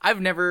 I've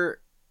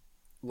never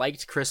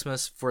liked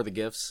Christmas for the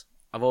gifts.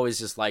 I've always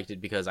just liked it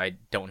because I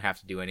don't have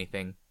to do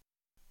anything.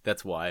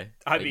 That's why.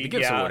 I Like, mean, the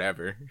gifts yeah. are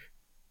whatever.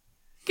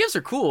 Gifts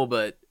are cool,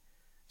 but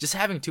just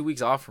having 2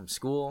 weeks off from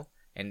school,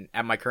 and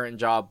at my current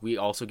job, we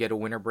also get a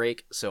winter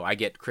break, so I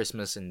get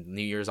Christmas and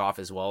New Year's off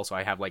as well, so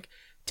I have like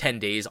 10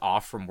 days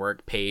off from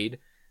work paid.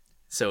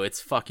 So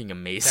it's fucking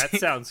amazing. That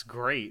sounds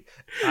great.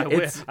 I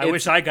It's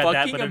wish I got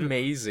that, fucking but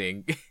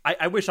amazing.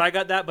 I wish I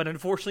got that, but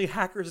unfortunately,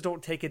 hackers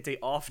don't take a day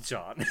off,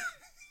 John.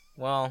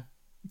 Well,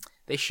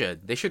 they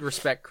should. They should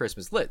respect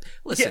Christmas.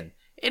 Listen,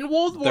 in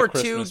World War II,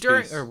 Christmas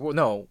during peace. or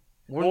no,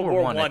 World War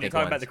War One. I You're think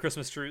talking was. about the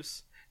Christmas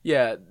truce.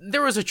 Yeah,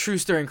 there was a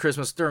truce during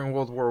Christmas during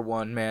World War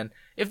One. Man,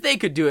 if they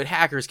could do it,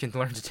 hackers can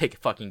learn to take a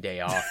fucking day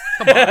off.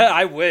 Come on,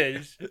 I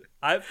wish.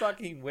 I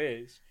fucking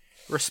wish.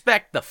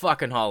 respect the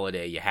fucking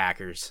holiday, you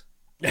hackers.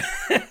 They're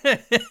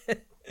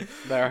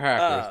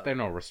hackers. They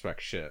don't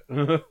respect shit.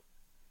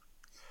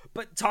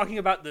 But talking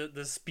about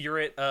the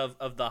spirit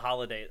of the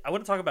holiday, I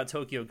want to talk about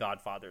Tokyo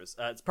Godfathers.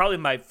 It's probably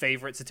my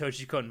favorite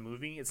Satoshi Kon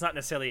movie. It's not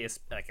necessarily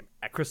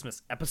a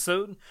Christmas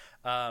episode,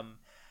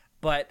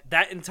 but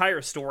that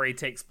entire story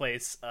takes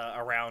place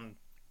around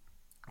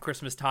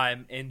Christmas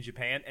time in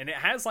Japan, and it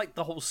has like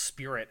the whole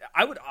spirit.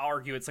 I would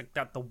argue it's like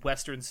got the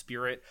Western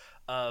spirit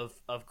of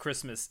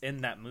Christmas in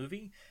that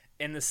movie,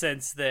 in the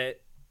sense that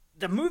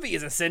the movie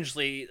is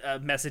essentially a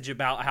message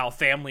about how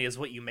family is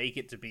what you make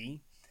it to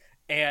be,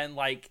 and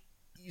like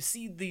you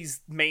see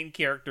these main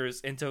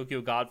characters in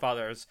Tokyo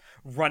Godfathers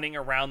running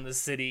around the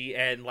city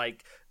and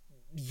like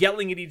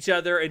yelling at each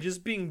other and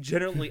just being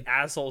generally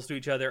assholes to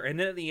each other, and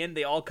then at the end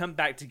they all come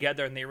back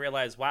together and they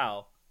realize,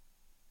 wow,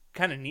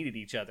 kind of needed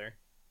each other.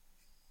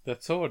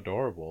 That's so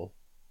adorable.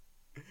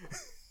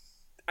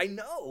 I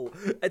know.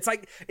 It's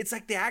like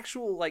the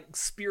actual like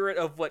spirit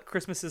of what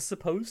Christmas is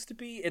supposed to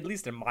be, at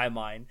least in my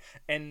mind.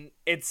 And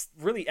it's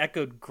really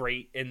echoed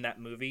great in that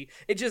movie.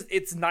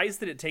 It's nice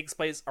that it takes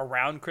place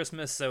around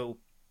Christmas, so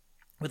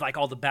with like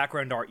all the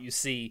background art you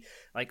see,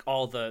 like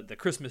all the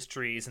Christmas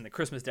trees and the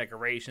Christmas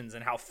decorations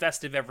and how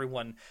festive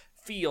everyone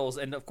feels.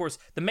 And of course,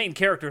 the main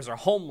characters are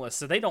homeless,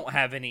 so they don't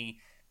have any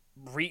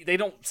they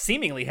don't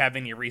seemingly have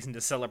any reason to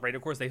celebrate.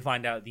 Of course, they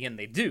find out at the end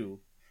they do,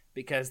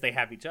 because they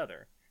have each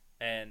other.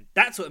 And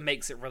that's what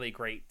makes it really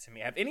great to me.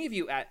 Have any of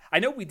you I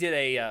know we did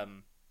a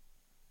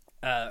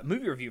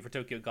movie review for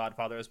Tokyo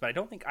Godfathers, but I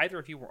don't think either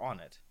of you were on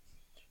it.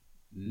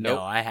 Nope.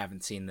 No, I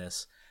haven't seen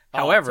this. Oh,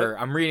 However,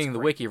 so- I'm reading the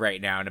great. wiki right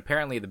now, and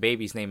apparently the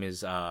baby's name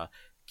is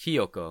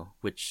Kyoko,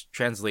 which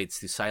translates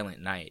to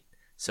Silent Night.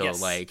 So,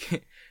 Yes.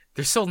 like,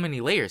 there's so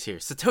many layers here.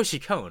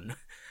 Satoshi Kon.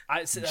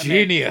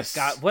 Genius.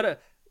 Man, God, what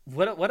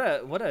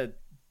a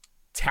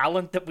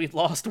talent that we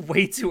lost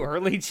way too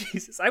early.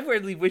 Jesus, I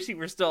really wish he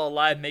were still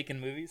alive making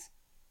movies.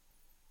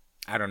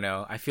 I don't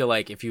know. I feel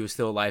like if he was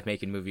still alive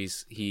making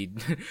movies,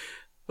 he'd...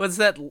 What's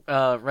that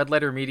Red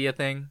Letter Media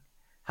thing?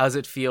 How's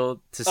it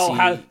feel to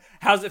see?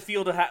 How's it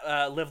feel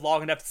to live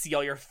long enough to see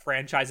all your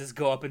franchises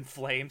go up in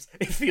flames?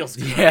 It feels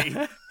great.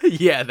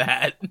 Yeah,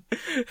 that.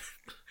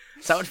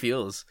 That's how it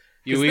feels.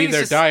 You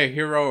either die a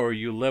hero or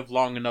you live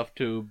long enough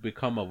to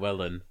become a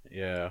villain.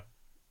 Yeah.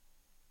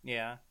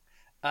 Yeah.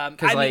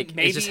 Because like,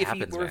 maybe it just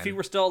happens, if he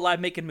were still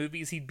alive making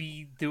movies, he'd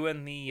be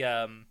doing the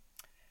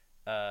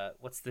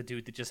what's the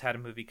dude that just had a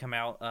movie come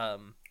out?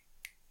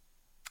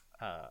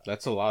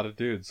 That's a lot of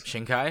dudes.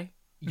 Shinkai?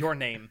 Your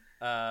Name.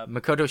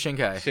 Makoto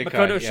Shinkai.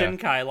 Makoto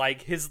Shinkai.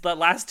 Like the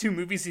last 2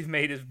 movies he's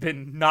made have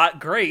been not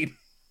great.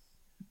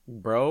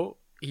 Bro,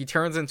 he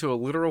turns into a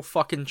literal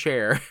fucking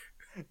chair.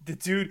 The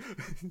dude.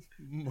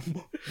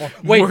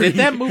 Wait, did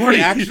that movie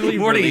actually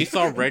release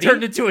already?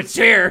 Turned into a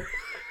chair.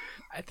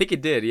 I think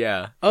it did,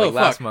 yeah. Oh, like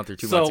last month or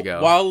 2 months ago.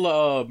 So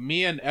while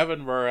me and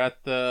Evan were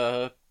at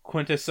the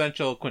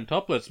quintessential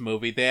quintuplets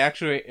movie, they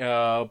actually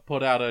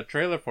put out a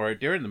trailer for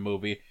it during the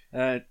movie.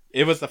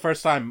 It was the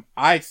first time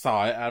I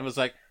saw it. I was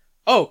like,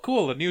 oh,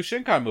 cool, a new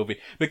Shinkai movie.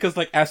 Because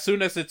like as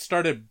soon as it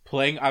started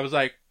playing, I was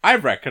like, I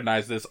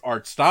recognize this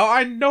art style.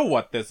 I know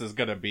what this is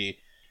gonna be.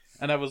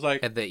 And I was like...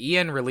 And the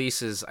EN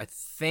releases, I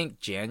think,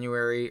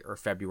 January or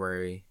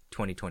February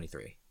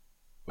 2023.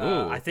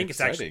 I think it's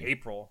actually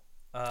April.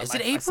 Is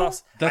it April?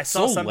 That's I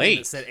saw so something late.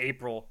 that said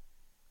April.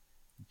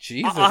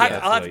 Jesus,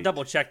 I'll have to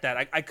double check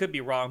that. I could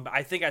be wrong, but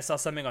I think I saw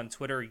something on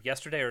Twitter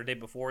yesterday or the day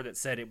before that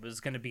said it was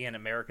going to be in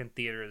American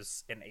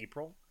theaters in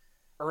April.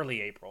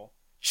 Early April.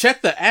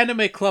 Check the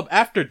Anime Club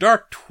After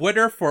Dark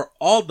Twitter for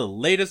all the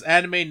latest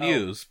anime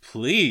news,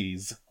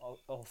 please.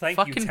 Oh, thank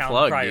fucking you, Town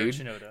plug, Crier dude.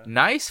 Shinoda.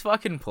 Nice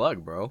fucking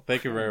plug, bro.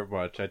 Thank you very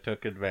much. I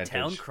took advantage.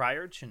 Town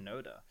Crier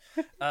Shinoda.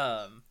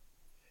 But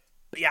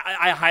yeah,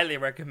 I highly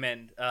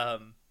recommend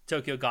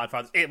Tokyo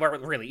Godfathers.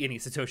 Really, any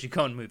Satoshi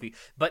Kon movie.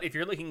 But if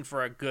you're looking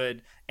for a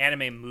good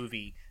anime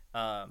movie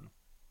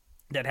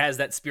that has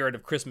that spirit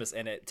of Christmas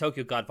in it,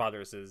 Tokyo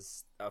Godfathers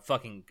is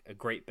a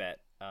great bet.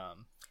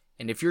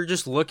 And if you're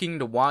just looking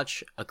to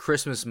watch a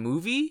Christmas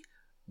movie,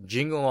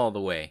 Jingle All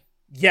the Way.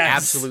 Yes.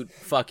 Absolute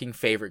fucking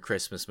favorite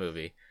Christmas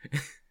movie.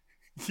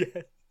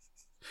 Yes.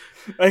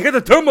 I got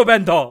the Turbo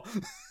Bento!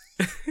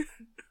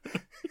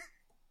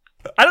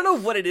 I don't know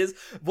what it is.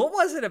 What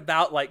was it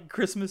about like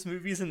Christmas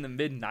movies in the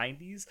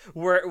mid-90s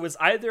where it was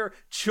either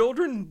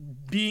children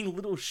being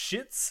little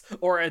shits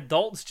or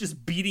adults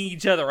just beating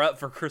each other up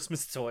for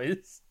Christmas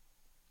toys?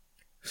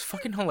 It's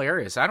fucking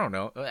hilarious. I don't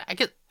know. I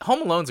get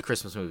Home Alone's a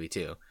Christmas movie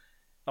too.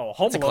 Oh,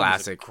 Home Alone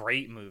classic. is a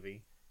great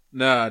movie.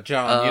 Nah,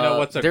 John, you know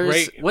what's a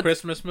great what...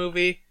 Christmas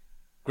movie?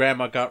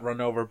 Grandma Got Run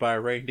Over by a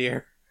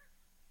Reindeer.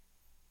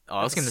 Oh,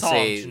 I was going to song,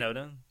 say...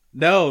 Shinoda.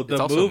 No, the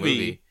it's also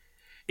movie.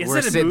 A movie.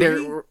 Is it a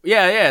movie?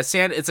 Yeah.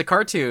 Santa. It's a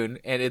cartoon,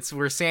 and it's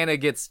where Santa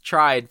gets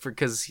tried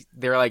because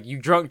they're like, "You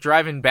drunk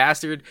driving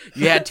bastard!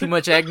 You had too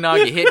much eggnog.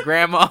 You hit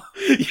Grandma."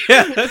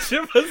 Yeah, that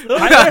shit was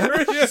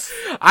hilarious.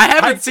 I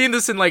haven't seen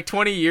this in like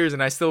 20 years,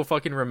 and I still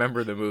fucking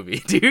remember the movie,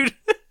 dude.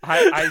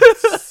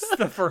 This is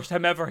the first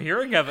time ever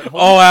hearing of it.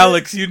 Oh,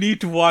 Alex, you need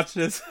to watch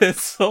this.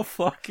 It's so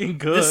fucking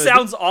good. This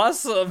sounds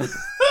awesome.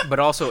 But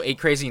also, 8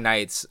 Crazy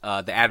Nights,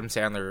 the Adam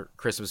Sandler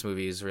Christmas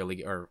movie is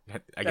really, or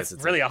I guess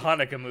it's really a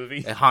Hanukkah movie.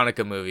 A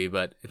Hanukkah movie,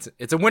 but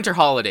it's a winter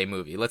holiday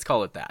movie. Let's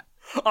call it that.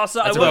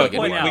 Also, That's I want a to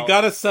point good out we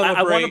gotta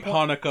celebrate I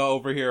Hanukkah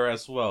over here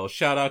as well.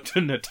 Shout out to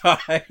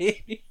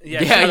Natai.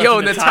 Yeah,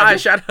 yo, Natai,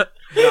 shout out.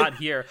 Not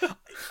here.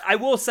 I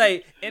will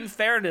say, in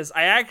fairness,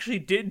 I actually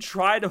did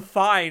try to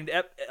find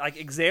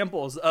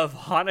examples of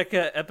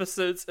Hanukkah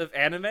episodes of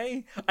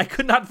anime. I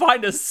could not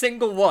find a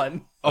single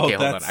one. Okay,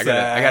 hold on. That's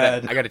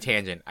I got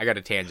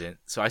a tangent.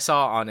 So I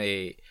saw on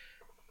a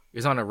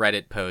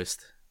Reddit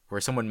post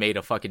where someone made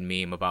a fucking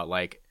meme about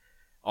like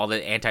all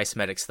the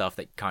anti-Semitic stuff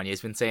that Kanye's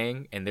been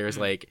saying, and there's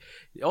like,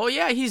 oh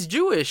yeah, he's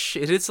Jewish,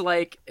 and it's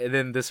like, and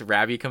then this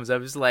Rabbi comes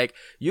up, it's like,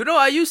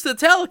 I used to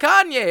tell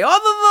Kanye, all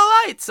of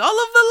the lights,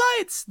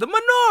 the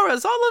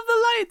menorahs, all of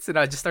the lights, and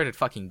I just started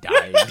fucking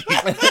dying.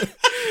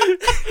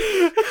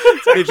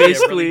 It's basically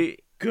a really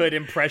good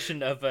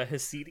impression of a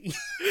Hasidi.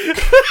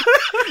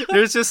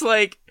 there's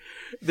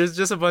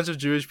just a bunch of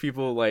Jewish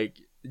people like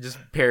just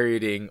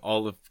parodying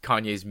all of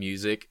Kanye's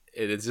music.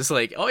 And it's just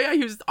like, oh yeah,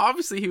 he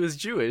was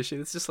Jewish, and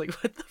it's just like,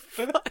 what the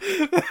fuck?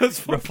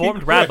 That's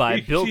Reformed Rabbi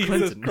Bill Jesus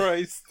Clinton.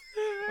 Christ.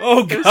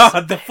 Oh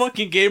god, the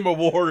fucking Game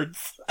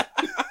Awards.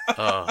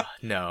 Oh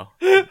no,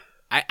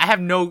 I have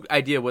no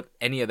idea what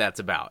any of that's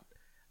about.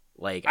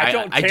 Like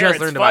I just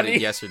learned about it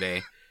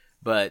yesterday,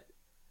 but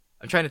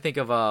I'm trying to think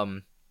of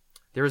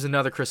there was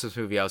another Christmas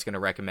movie I was going to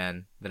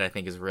recommend that I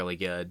think is really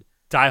good.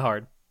 Die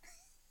Hard.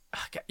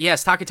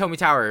 Yes, Takatomi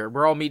Tower.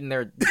 We're all meeting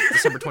there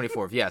December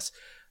 24th. Yes.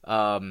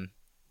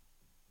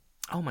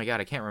 Oh my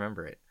god, I can't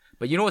remember it.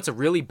 But you know what's a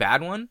really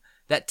bad one?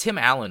 That Tim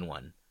Allen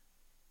one.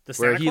 The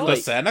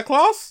Santa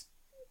Claus?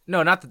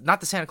 No, not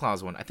the Santa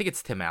Claus one. I think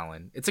it's Tim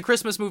Allen. It's a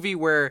Christmas movie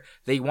where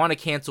they want to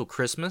cancel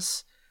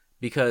Christmas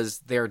because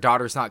their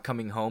daughter's not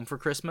coming home for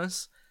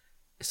Christmas.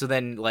 So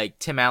then like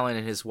Tim Allen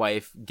and his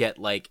wife get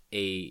like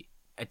a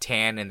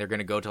tan and they're going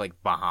to go to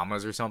like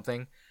Bahamas or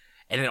something.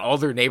 And then all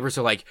their neighbors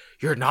are like,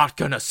 "You're not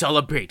going to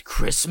celebrate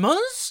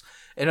Christmas?"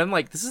 And I'm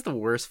like, this is the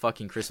worst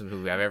fucking Christmas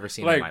movie I've ever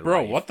seen in my Like,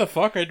 bro, life. what the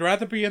fuck? I'd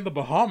rather be in the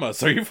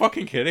Bahamas. Are you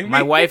fucking kidding me?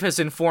 My wife has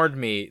informed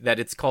me that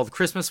it's called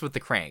Christmas with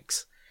the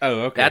Cranks.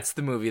 Oh, okay. That's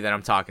the movie that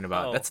I'm talking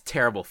about. Oh. That's a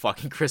terrible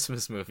fucking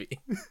Christmas movie.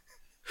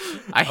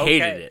 I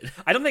hated it.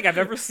 I don't think I've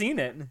ever seen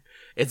it.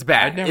 It's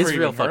bad. I'd never It's even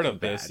real heard fucking of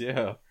this. bad.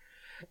 Yeah.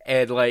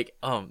 And like,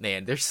 oh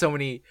man, there's so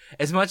many.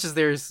 As much as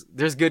there's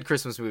good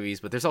Christmas movies,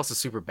 but there's also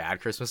super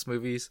bad Christmas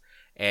movies.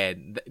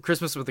 And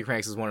Christmas with the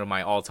Cranks is one of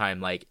my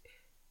all-time like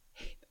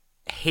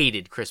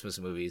hated Christmas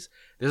movies.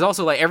 There's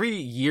also like every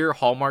year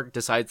Hallmark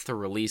decides to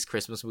release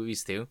Christmas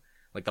movies too,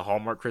 like the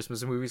Hallmark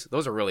Christmas movies.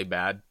 Those are really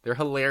bad. They're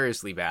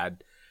hilariously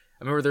bad.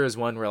 I remember there was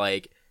one where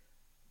like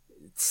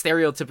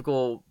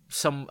stereotypical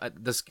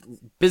this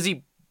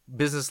busy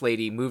business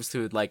lady moves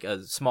to like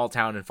a small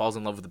town and falls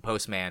in love with the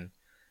postman,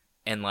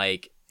 and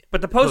like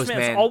But the postman's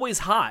Postman. always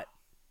hot.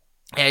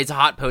 yeah, he's a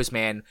hot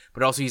postman,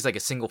 but also he's like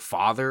a single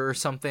father or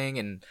something,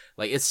 and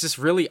like it's just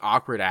really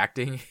awkward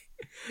acting.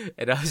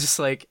 And I was just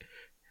like,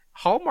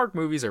 Hallmark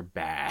movies are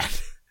bad.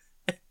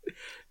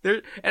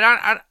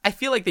 I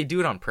feel like they do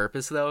it on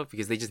purpose though,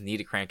 because they just need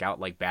to crank out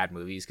like bad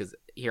movies. Because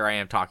here I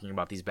am talking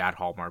about these bad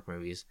Hallmark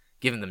movies,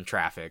 giving them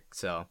traffic.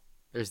 So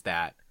there's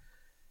that.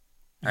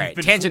 All right,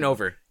 been tangent fooled.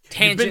 over. You've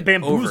Tangent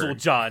been bamboozled, over.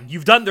 John.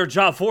 You've done their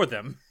job for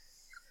them.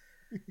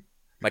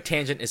 My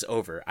tangent is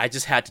over. I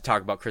just had to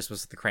talk about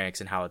Christmas with the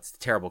Cranks and how it's a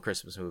terrible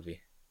Christmas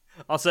movie.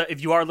 Also,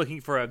 if you are looking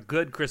for a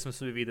good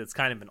Christmas movie that's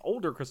kind of an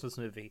older Christmas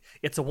movie,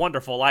 It's a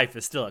Wonderful Life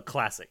is still a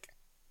classic.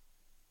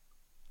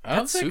 I don't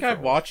That's think super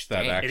I've watched that,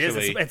 old. Dang. It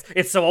actually. is.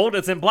 It's so old.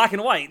 It's in black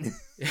and white.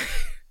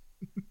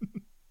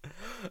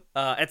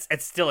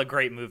 It's still a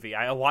great movie.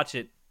 I watch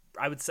it.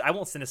 I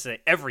won't say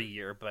every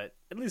year, but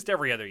at least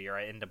every other year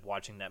I end up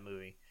watching that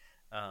movie.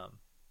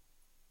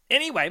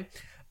 Anyway,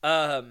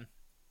 I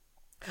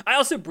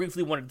also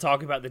briefly wanted to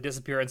talk about the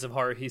disappearance of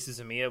Haruhi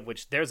Suzumiya,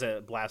 which there's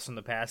a blast from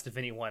the past if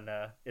anyone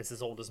is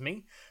as old as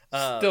me.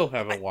 Still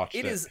haven't watched it.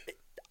 It is.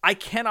 I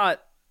cannot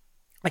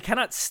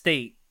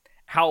state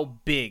how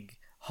big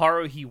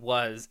Haruhi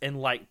was in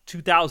like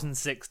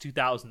 2006,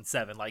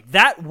 2007. Like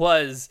that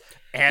was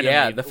anime.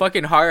 Yeah, the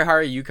fucking Hari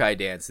Hari Yukai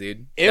dance,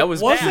 dude. It That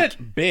was wasn't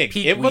bad. big.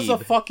 Peak It was a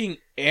weeb. fucking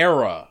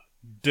era.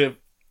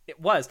 It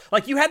was.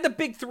 Like, you had the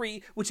big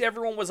three, which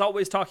everyone was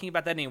always talking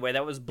about that anyway.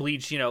 That was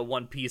Bleach,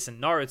 One Piece,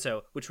 and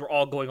Naruto, which were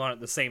all going on at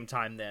the same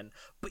time then.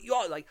 But,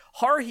 y'all, like,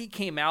 Haruhi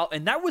came out,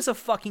 and that was a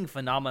fucking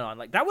phenomenon.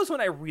 Like, that was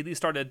when I really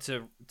started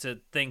to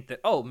think that,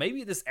 oh,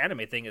 maybe this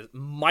anime thing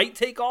might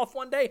take off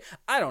one day.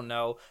 I don't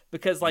know.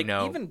 Because, like,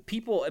 even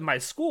people in my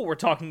school were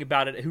talking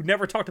about it who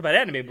never talked about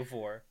anime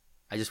before.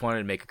 I just wanted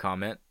to make a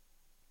comment.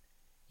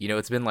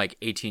 It's been like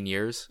 18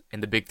 years,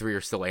 and the big three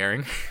are still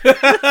airing.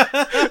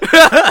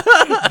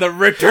 The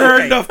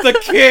Return of the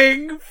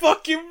King.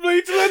 Fucking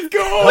Bleach, let's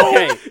go.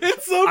 Okay.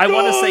 It's so good. I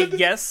want to say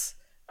yes.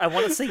 I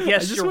want to say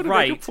yes, I just you're wanted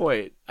right. to make a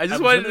point. I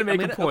just wanted to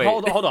make a point.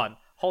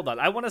 Hold on.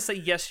 I want to say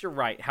yes, you're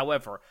right.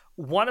 However,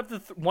 one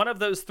of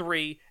those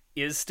three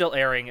is still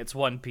airing. It's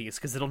One Piece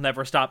because it'll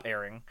never stop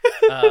airing.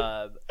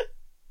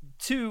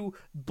 2,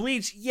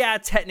 Bleach, yeah,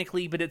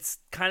 technically, but it's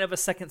kind of a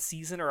second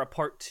season or a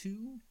part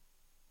 2.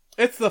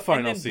 It's the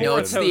final then season. No,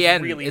 it's Boruto's the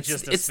end. really it's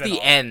just a it's the spin-off.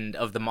 end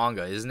of the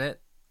manga, isn't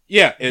it?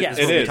 Yeah, Yes.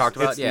 it What we is. talked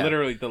about, It's yeah.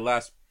 literally the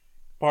last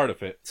part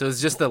of it. So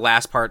it's just the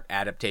last part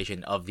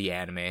adaptation of the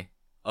anime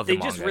of the They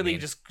manga. just really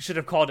just should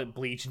have called it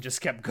Bleach and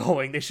just kept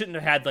going. They shouldn't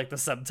have had like the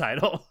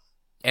subtitle.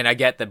 And I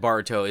get that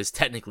Boruto is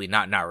technically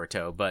not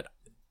Naruto, but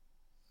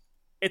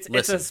It's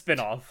Listen. a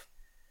spin-off.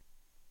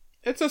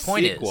 It's a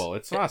Point is, sequel.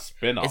 It's not a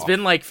spin-off. it's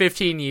been like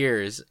 15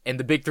 years, and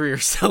the big three are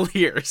still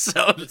here.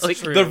 So It's like,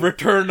 true. The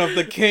Return of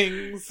the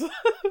Kings.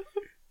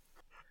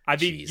 I mean,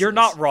 Jesus. you're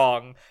not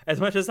wrong. As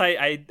much as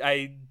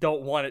I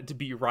don't want it to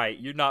be right,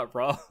 you're not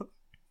wrong.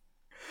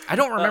 I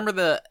don't remember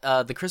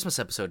the Christmas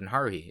episode in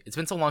Haruhi. It's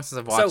been so long since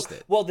I've watched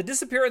it. Well, the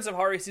disappearance of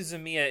Haruhi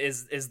Suzumiya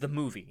is the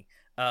movie.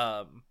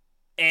 And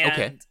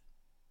Okay.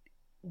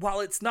 while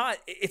it's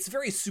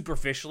very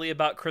superficially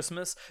about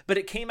Christmas, but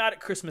it came out at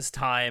Christmas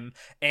time,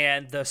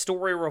 and the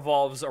story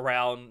revolves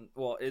around,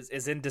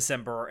 is in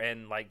December,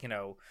 and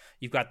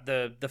you've got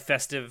the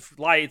festive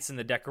lights and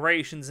the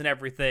decorations and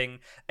everything.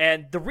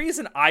 And the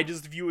reason I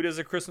just view it as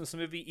a Christmas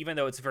movie, even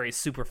though it's very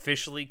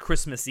superficially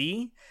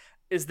Christmassy,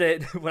 is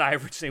that when I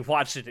originally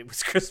watched it, it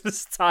was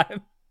Christmas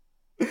time.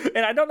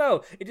 And I don't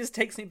know, it just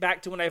takes me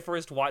back to when I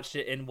first watched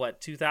it in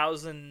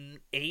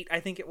 2008, I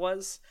think it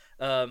was,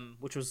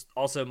 which was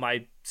also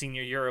my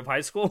senior year of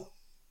high school.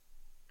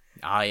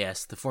 Ah,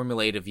 yes, the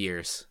formulative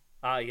years.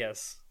 Ah,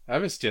 yes. I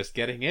was just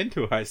getting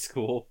into high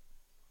school.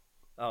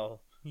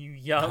 Oh, you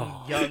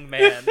young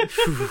man.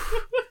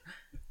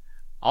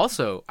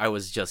 Also, I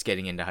was just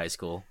getting into high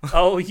school.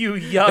 Oh, you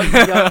young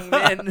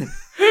men.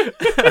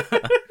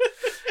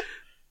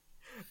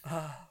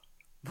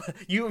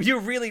 You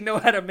really know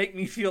how to make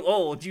me feel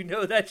old. You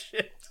know that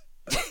shit.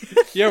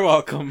 You're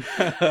welcome.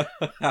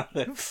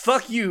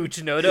 Fuck you,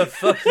 Tsunoda.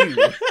 Fuck you.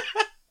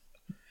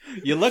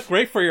 You look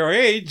great for your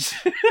age.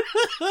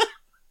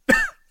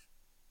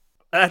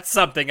 That's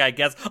something, I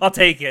guess. I'll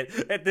take it.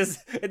 At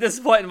this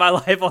point in my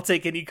life, I'll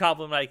take any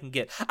compliment I can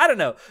get. I don't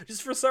know.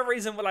 Just for some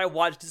reason, when I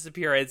watch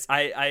Disappearance,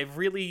 I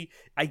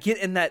get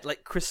in that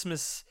like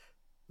Christmas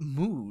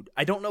mood.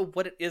 I don't know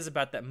what it is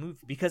about that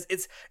movie because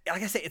it's,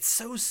 like I say, it's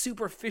so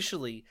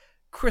superficially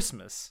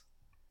Christmas.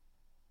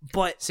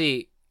 But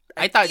see,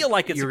 I thought feel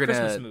like it's you were a gonna.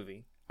 Christmas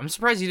movie. I'm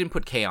surprised you didn't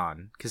put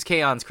K-On! Because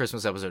K-On's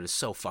Christmas episode is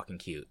so fucking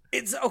cute.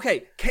 It's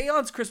okay.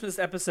 K-On's Christmas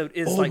episode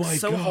is Oh like my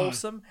so God.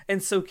 wholesome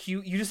and so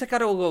cute. You just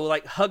gotta go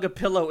like hug a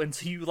pillow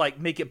until you like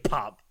make it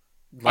pop.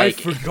 Like,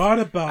 I forgot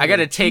about I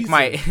gotta it. take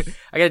my Jesus.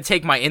 I gotta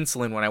take my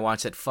insulin when I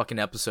watch that fucking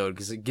episode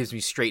because it gives me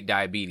straight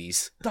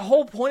diabetes. The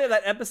whole point of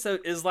that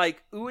episode is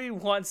like Uwe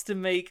wants to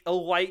make a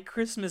white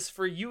Christmas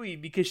for Yui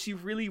because she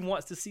really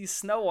wants to see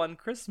snow on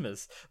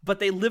Christmas. But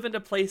they live in a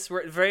place where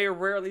it very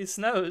rarely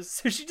snows.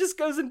 So she just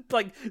goes and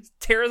like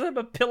tears up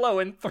a pillow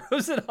and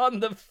throws it on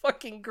the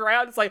fucking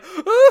ground. It's like,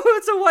 ooh,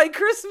 it's a white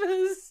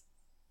Christmas.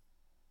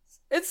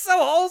 It's so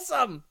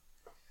wholesome.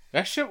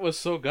 That shit was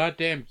so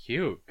goddamn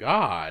cute.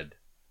 God.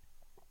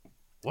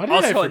 Why did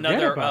Also I forget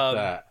another, about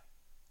that?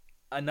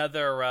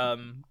 Another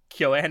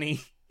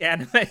KyoAni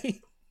anime.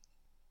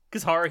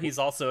 Because Haruhi's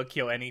also a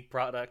KyoAni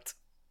product.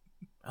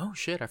 Oh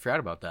shit, I forgot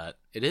about that.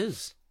 It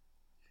is.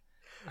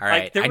 All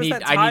Like, right, there I was need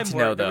that I time need to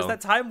where, know there was though.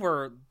 that time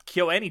where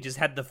KyoAni just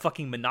had the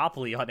fucking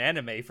monopoly on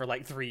anime for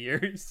like 3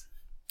 years.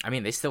 I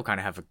mean, they still kind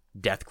of have a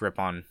death grip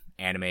on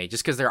anime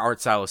just because their art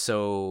style is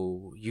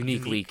so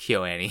uniquely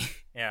KyoAni.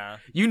 Yeah.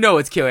 You know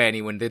it's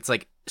KyoAni when it's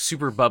like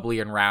super bubbly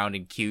and round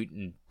and cute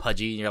and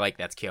pudgy, and you're like,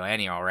 that's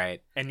KyoAni, all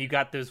right. And you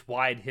got those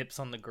wide hips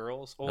on the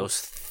girls. Oh, Those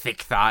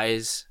thick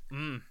thighs.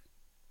 mm.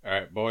 All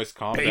right, boys,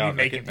 calm Baby down.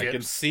 making I can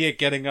hips. see it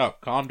getting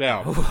up. Calm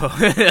down. all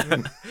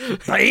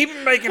Baby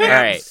making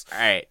right, hips. all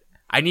right.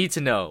 I need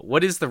to know,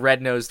 what is the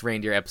red-nosed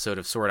reindeer episode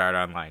of Sword Art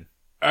Online?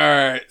 All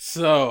right,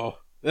 so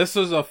this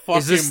was a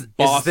fucking Is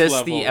boss this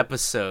level. the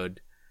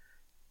episode?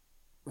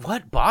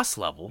 What boss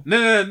level?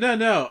 No.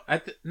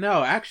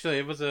 No, actually,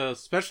 it was a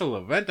special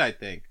event, I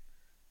think.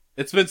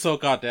 It's been so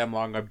goddamn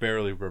long, I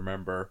barely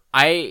remember.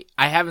 I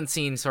haven't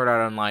seen Sword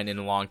Art Online in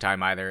a long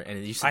time either,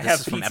 and you said I this have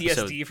is from PTSD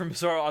episode. from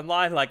Sword Art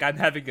Online. Like, I'm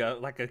having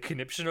a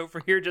conniption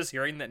over here just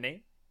hearing that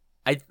name.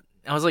 I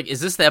was like, is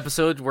this the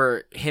episode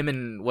where him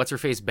and what's her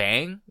face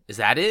bang? Is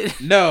that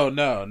it? No,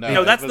 No,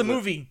 it that's was the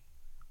movie.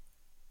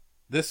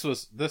 This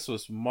was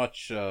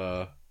much.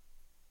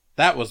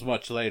 That was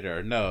much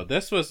later. No,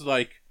 this was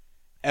like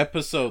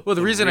episode. Well,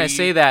 the reason I 3.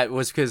 say that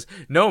was because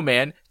no,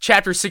 man,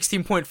 chapter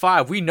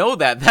 16.5. We know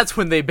that. That's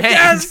when they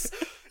banged.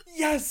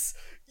 Yes!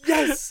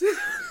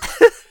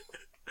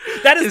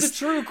 That is the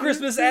true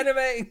Christmas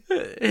anime.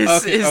 His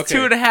Okay.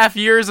 2.5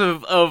 years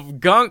of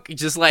gunk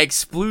just like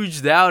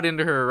splooged out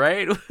into her,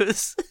 right? It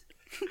was.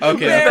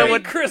 Okay, Merry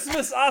okay.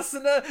 Christmas,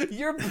 Asuna!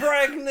 You're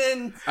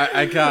pregnant!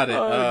 I got it.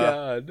 Oh,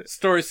 God.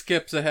 Story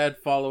skips ahead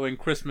following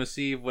Christmas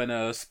Eve when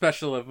a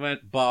special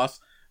event boss,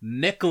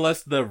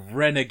 Nicholas the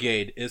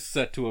Renegade, is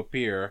set to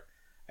appear.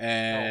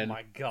 And Oh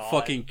my God.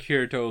 fucking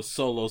Kirito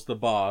solos the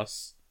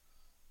boss.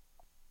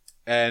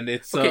 And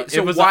it's Okay,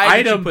 so it was an why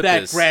did you item put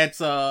that this?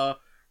 grants a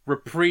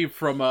reprieve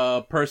from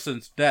a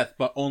person's death,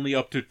 but only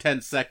up to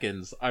 10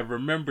 seconds. I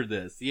remember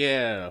this.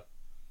 Yeah.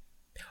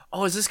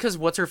 Oh, is this because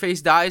what's her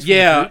face dies? from the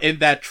Yeah, group? in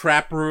that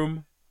trap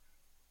room.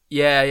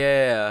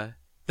 Yeah.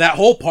 That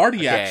whole party,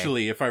 Okay.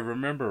 actually, if I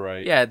remember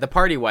right. Yeah, the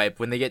party wipe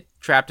when they get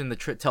trapped in the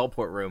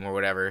teleport room or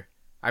whatever.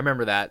 I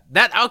remember that.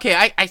 Okay,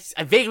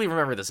 I vaguely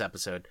remember this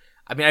episode.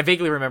 I mean, I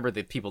vaguely remember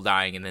the people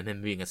dying and then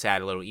him being a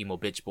sad little emo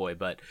bitch boy,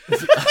 but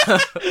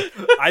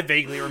I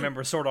vaguely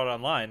remember Sword Art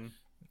Online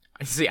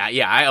see,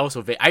 I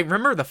also I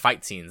remember the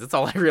fight scenes. That's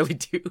all I really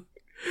do.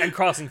 and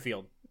Crossing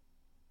Field.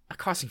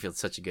 Crossing Field's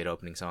such a good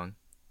opening song.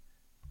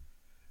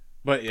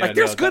 But yeah, Like,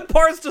 there's no, good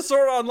parts to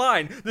Sword Art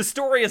Online. The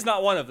story is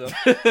not one of them.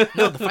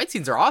 No, the fight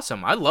scenes are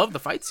awesome. I love the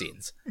fight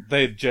scenes.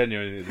 They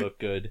genuinely look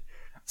good.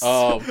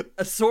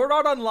 A Sword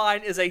Art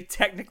Online is a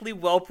technically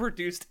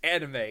well-produced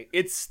anime.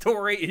 Its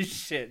story is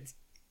shit.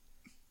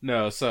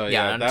 No, so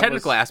Yeah, yeah, on a that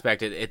technical was,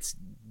 aspect, it's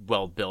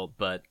well built,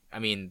 but I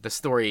mean, the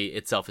story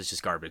itself is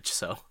just garbage.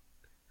 So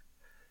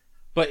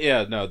But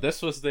yeah, no,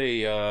 this was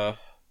that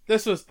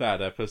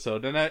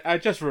episode, and I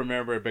just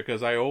remember it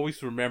because I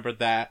always remember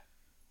that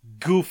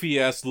goofy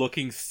ass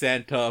looking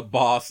Santa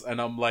boss,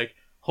 and I'm like,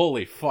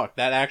 holy fuck,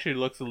 that actually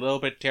looks a little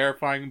bit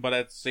terrifying, but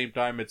at the same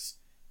time, it's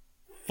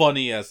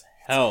funny as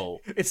hell.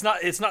 It's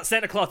not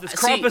Santa Claus, it's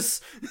See-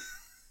 Krampus.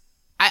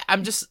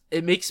 I'm just.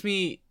 It makes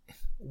me.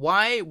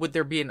 Why would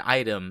there be an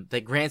item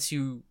that grants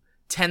you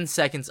 10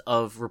 seconds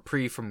of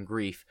reprieve from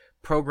grief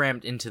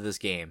programmed into this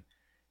game?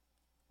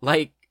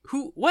 Like,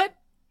 who? What?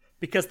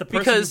 Because the person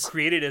Because- who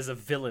created it is a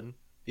villain.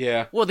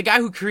 Yeah, Well, the guy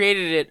who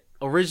created it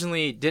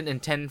originally didn't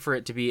intend for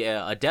it to be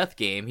a death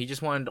game. He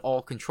just wanted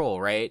all control,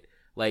 right?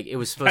 Like, it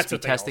was supposed That's to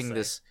what be they all testing say.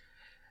 this.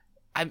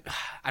 I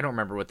don't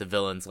remember what the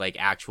villain's like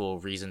actual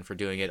reason for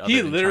doing it. Other he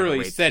than trying to literally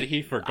rape said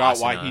he forgot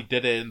why Asuna. he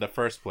did it in the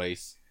first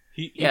place.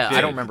 He Yeah, did.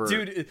 I don't remember.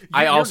 Dude,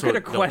 I also you're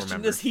gonna don't question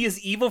remember. this. He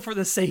is evil for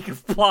the sake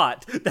of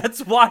plot.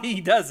 That's why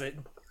he does it.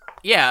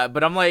 Yeah,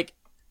 but I'm like,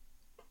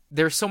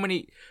 there's so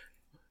many.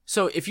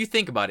 So if you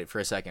think about it for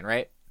a second,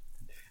 right?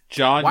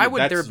 John, Why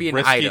would that's there be an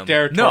risky item?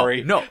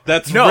 territory. No,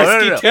 that's no,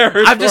 risky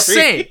territory. I'm just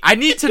saying. I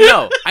need to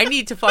know. I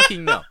need to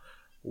fucking know.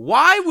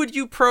 Why would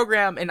you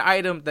program an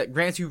item that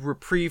grants you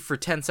reprieve for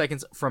 10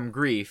 seconds from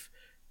grief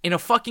in a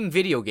fucking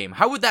video game?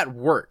 How would that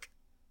work?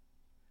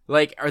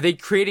 Like, are they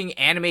creating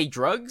anime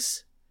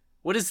drugs?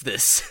 What is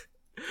this?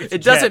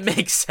 It doesn't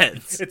make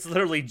sense. It's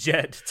literally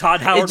Jet.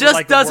 Todd Howard. It just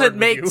like the doesn't word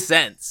make review.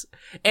 sense.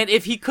 And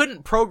if he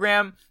couldn't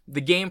program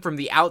the game from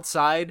the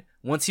outside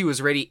once he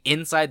was ready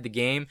inside the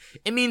game,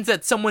 it means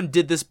that someone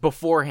did this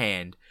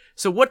beforehand.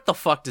 So what the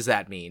fuck does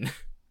that mean?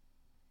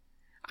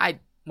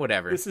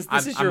 Whatever. This is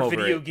I'm your over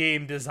video it.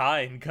 game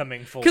design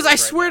coming forward. Because I right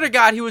swear now. to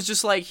God, he was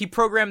just like, he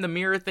programmed the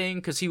mirror thing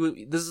because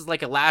this is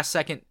like a last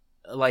second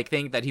like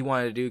thing that he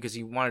wanted to do because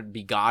he wanted to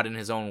be God in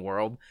his own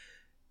world.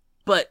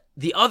 But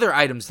the other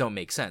items don't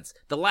make sense.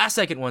 The last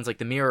second one's like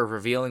the mirror of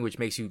revealing, which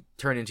makes you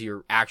turn into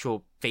your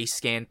actual face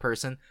scanned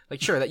person.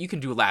 Like, sure, that you can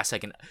do last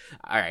second.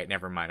 All right,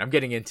 never mind. I'm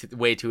getting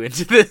way too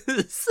into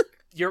this.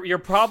 Your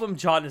problem,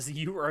 John, is that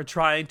you are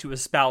trying to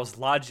espouse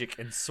logic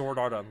in Sword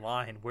Art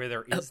Online where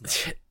there is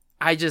none.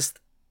 I just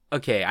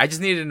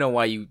needed to know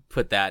why you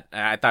put that.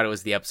 I thought it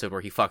was the episode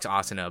where he fucks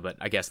Asuna, but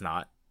I guess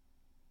not.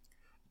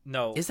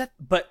 No. Is that?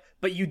 But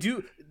you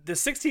do, the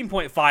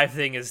 16.5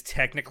 thing is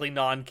technically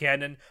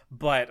non-canon,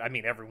 but I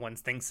mean everyone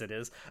thinks it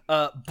is.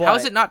 But How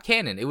is it not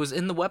canon? It was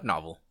in the web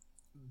novel.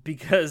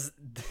 because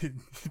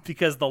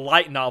the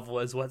light novel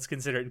is what's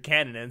considered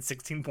canon, and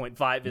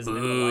 16.5 isn't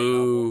in the light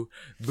novel.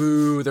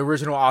 Boo! The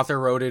original author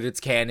wrote it. It's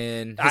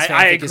canon. His I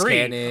fanfic is agree.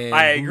 canon.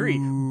 I agree.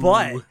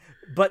 Boo.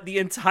 But the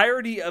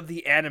entirety of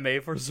the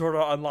anime for Sword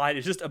Art Online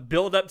is just a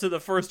build up to the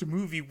first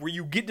movie where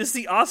you get to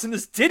see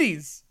Asuna's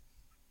titties.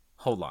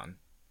 Hold on.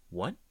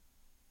 What?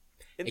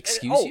 And-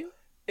 Excuse oh, you?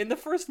 In the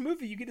first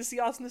movie, you get to see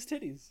Asuna's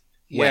titties.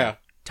 Yeah.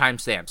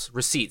 Timestamps,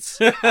 receipts.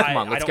 Come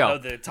on, let's I go.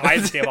 don't know the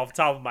timestamp off the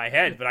top of my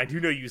head, but I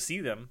do know you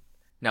see them.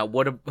 Now,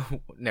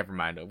 never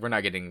mind. We're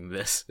not getting into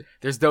this.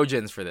 There's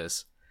dojins for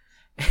this.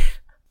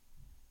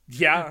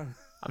 Yeah.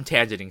 I'm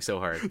tangenting so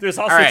hard. There's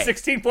also All right.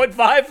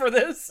 16.5 for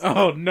this.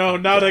 Oh no,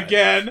 not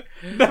again.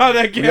 Not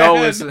again. We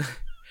always.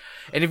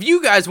 And if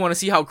you guys want to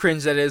see how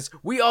cringe that is,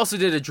 we also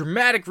did a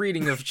dramatic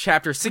reading of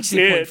chapter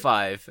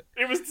 16.5.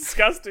 It was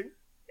disgusting.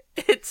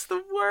 It's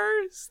the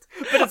worst.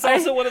 But it's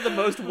also one of the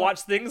most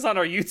watched things on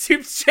our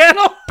YouTube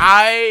channel.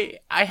 I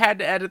had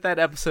to edit that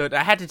episode.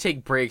 I had to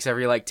take breaks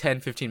every like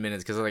 10-15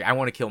 minutes because I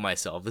want to kill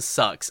myself. This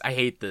sucks. I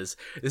hate this.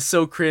 It's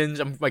so cringe.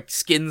 I'm like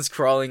skin's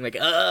crawling like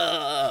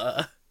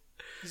ugh.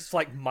 Just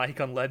like Mike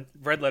on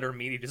Red Letter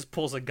Media just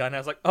pulls a gun. I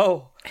was like,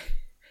 oh,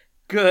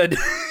 good.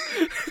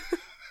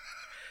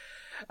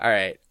 All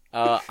right.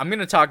 I'm going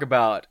to talk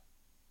about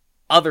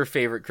other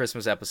favorite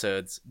Christmas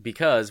episodes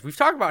because we've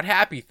talked about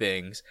happy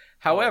things.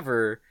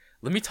 However,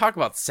 let me talk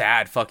about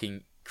sad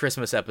fucking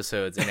Christmas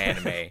episodes in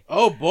anime.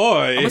 Oh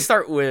boy. I'm gonna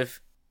start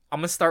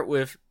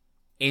with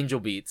Angel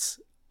Beats.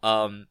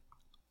 You've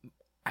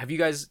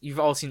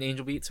all seen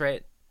Angel Beats,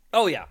 right?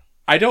 Oh, yeah.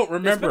 I don't It's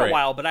remember been a it.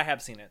 while, but I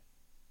have seen it.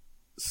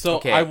 So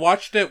Okay. I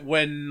watched it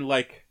when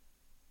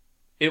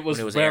it was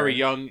When it was very airing?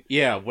 young.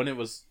 Yeah, when it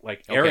was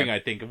airing, I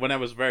think, when I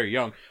was very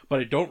young. But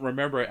I don't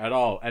remember it at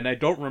all, and I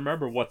don't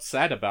remember what's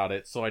sad about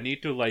it. So I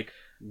need to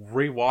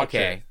rewatch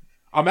Okay. it.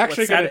 I'm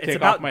actually What's sad- gonna it's take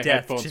about off my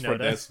death, headphones for Shinoda.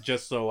 this,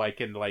 just so I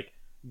can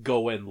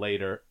go in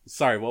later.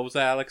 Sorry, what was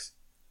that, Alex?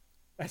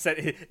 I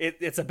said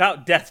it's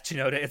about death,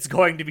 Chinoda. It's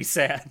going to be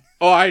sad.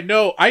 Oh, I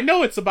know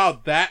it's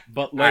about that,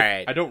 but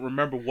Alright. I don't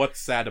remember what's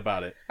sad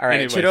about it. All right,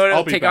 Anyways, Chinoda,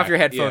 I'll be take off back. your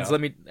headphones. Yeah.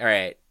 Let me. All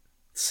right.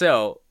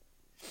 So,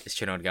 is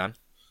Chinoda gone?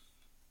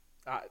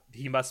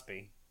 He must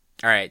be.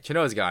 All right,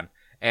 Chinoda's gone,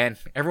 and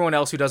everyone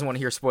else who doesn't want to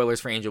hear spoilers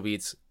for Angel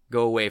Beats,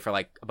 go away for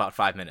about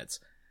 5 minutes,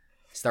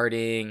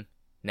 starting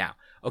now.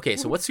 Okay,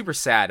 so what's super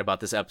sad about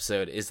this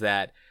episode is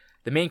that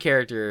the main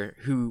character,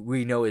 who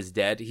we know is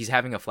dead, he's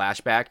having a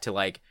flashback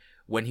to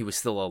when he was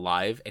still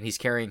alive, and he's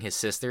carrying his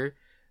sister,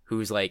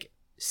 who's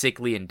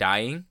sickly and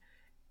dying.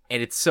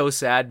 And it's so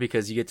sad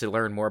because you get to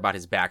learn more about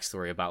his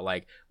backstory, about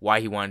why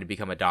he wanted to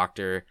become a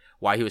doctor,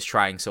 why he was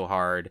trying so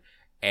hard,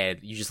 and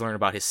you just learn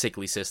about his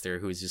sickly sister,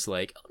 who's just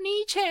like, "Oh,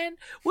 Nii-chan,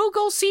 we'll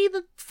go see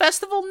the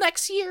festival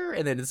next year,"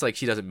 and then it's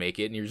she doesn't make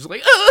it, and you're just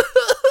like,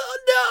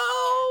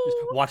 "Oh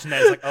no!" Watching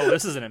that, it's like, oh,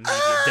 this is an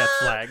immediate death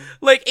flag.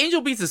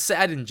 Angel Beats is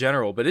sad in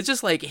general, but it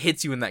just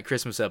hits you in that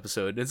Christmas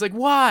episode. It's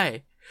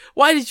why?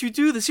 Why did you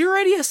do this? You're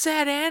already a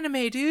sad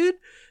anime, dude.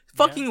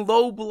 Fucking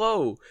low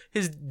blow.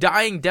 His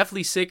dying,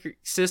 deathly sick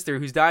sister,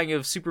 who's dying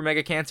of super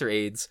mega cancer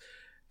AIDS.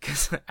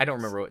 Because I don't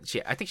remember what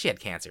I think she had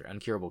cancer,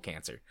 uncurable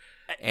cancer.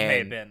 It may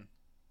have been.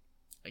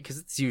 Because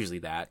it's usually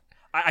that.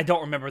 I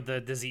don't remember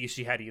the disease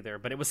she had either,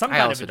 but it was some I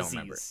kind also of a don't disease.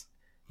 remember.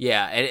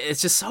 Yeah, and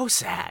it's just so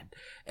sad.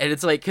 And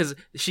it's because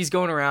she's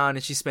going around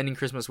and she's spending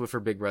Christmas with her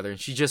big brother, and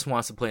she just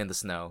wants to play in the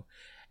snow.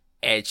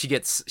 And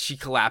she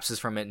collapses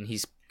from it, and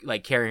he's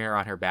like carrying her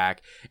on her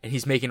back, and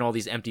he's making all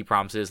these empty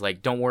promises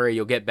like, don't worry,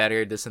 you'll get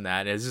better, this and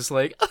that. And it's just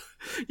like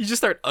you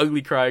just start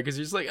ugly crying because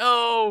you're just like,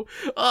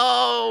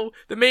 oh,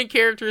 the main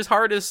character's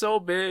heart is so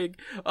big.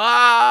 And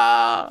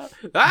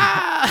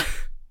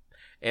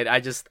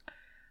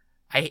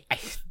I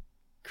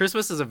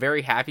Christmas is a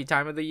very happy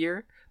time of the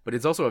year, but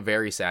it's also a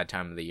very sad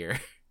time of the year.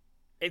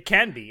 It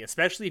can be,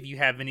 especially if you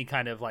have any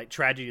kind of like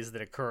tragedies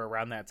that occur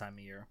around that time of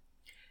year.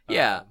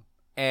 Yeah.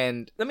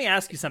 And let me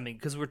ask you something,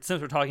 because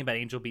since we're talking about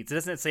Angel Beats, it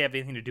doesn't say have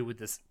anything to do with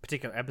this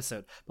particular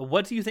episode, but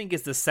what do you think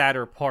is the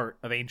sadder part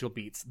of Angel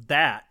Beats?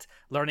 That,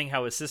 learning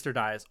how his sister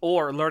dies,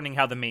 or learning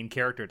how the main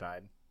character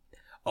died?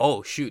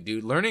 Oh, shoot,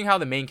 dude. Learning how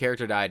the main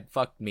character died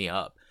fucked me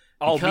up.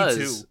 Oh, me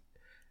too.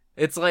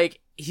 It's like,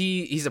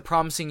 he's a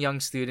promising young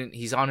student.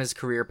 He's on his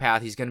career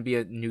path. He's going to be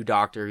a new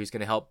doctor. He's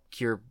going to help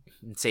cure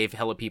and save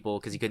hella people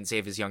because he couldn't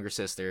save his younger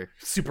sister.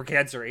 Super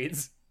cancer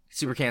AIDS.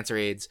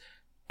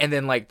 And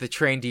then, like, the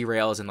train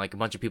derails and, like, a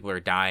bunch of people are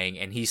dying,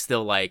 and he's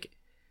still, like,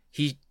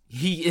 he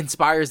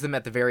inspires them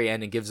at the very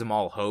end and gives them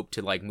all hope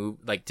to, like, move,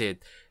 like, to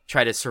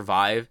try to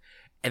survive,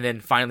 and then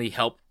finally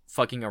help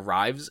fucking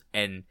arrives,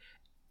 and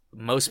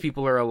most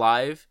people are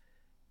alive,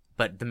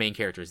 but the main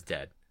character is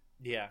dead.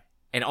 Yeah.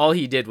 And all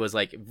he did was,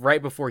 like,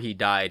 right before he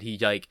died, he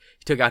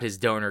took out his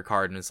donor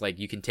card and was like,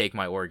 you can take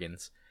my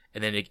organs.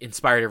 And then it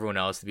inspired everyone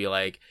else to be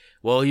like,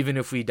 well, even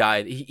if we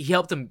died, he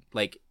helped them,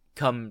 like,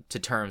 come to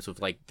terms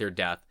with, like, their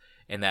death.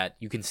 And that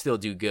you can still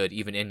do good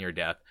even in your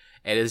death.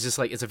 And it's just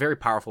like, it's a very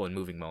powerful and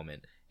moving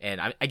moment. And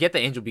I get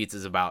that Angel Beats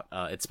is about,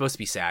 it's supposed to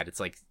be sad. It's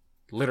like,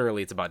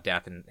 literally it's about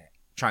death and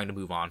trying to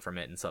move on from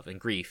it and stuff, and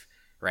grief,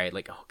 right?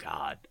 Like, oh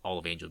God, all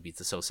of Angel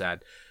Beats is so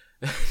sad.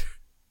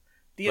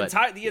 The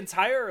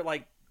entire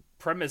like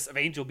premise of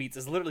Angel Beats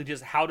is literally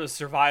just how to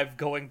survive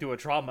going through a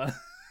trauma.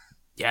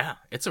 Yeah,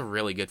 it's a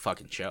really good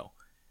fucking show.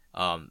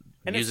 And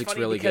music's it's funny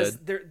really because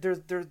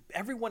good.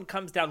 Everyone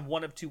comes down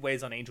one of two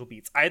ways on Angel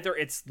Beats. Either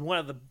it's one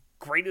of the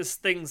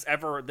greatest things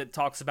ever that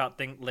talks about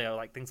things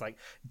like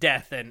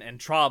death and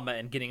trauma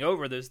and getting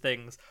over those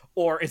things,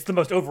 or it's the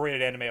most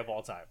overrated anime of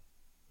all time.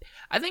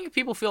 I think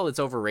people feel it's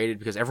overrated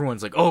because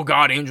everyone's like, oh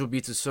God, Angel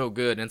Beats is so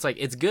good. And it's like,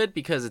 it's good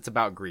because it's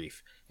about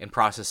grief and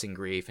processing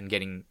grief and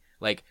getting,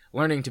 like,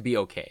 learning to be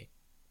okay.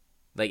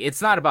 Like,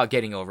 it's not about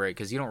getting over it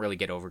because you don't really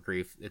get over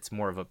grief. It's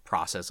more of a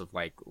process of,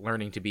 like,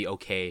 learning to be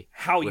okay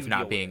with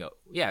not being,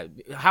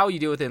 how you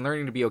deal with it and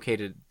learning to be okay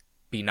to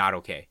be not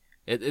okay.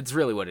 It's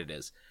really what it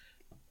is.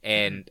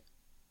 And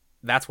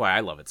that's why I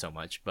love it so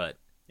much, but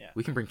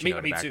we can bring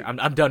Chinoda back. Too.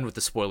 I'm done with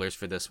the spoilers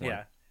for this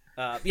one.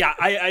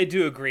 I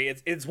do agree.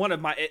 It's one of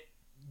my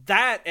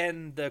that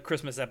and the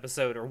Christmas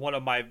episode are one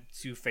of my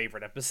two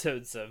favorite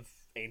episodes of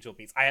Angel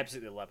Beats. I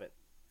absolutely love it.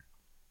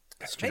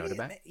 Maybe,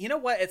 you know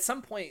what? At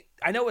some point,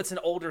 I know it's an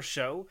older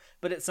show,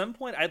 but at some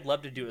point, I'd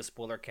love to do a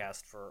spoiler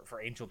cast for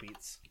Angel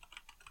Beats.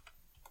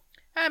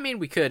 I mean,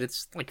 we could.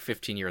 It's like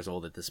 15 years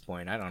old at this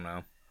point. I don't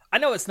know. I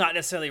know it's not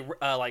necessarily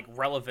like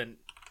relevant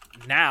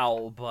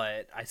now,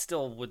 but I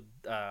still would.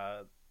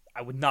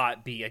 I would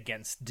not be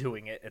against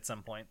doing it at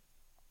some point.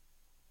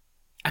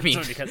 I mean,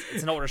 because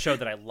it's an older show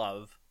that I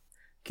love.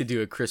 Could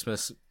do a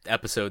Christmas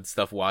episode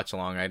stuff watch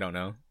along. I don't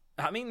know.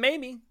 I mean,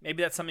 maybe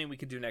that's something we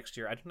could do next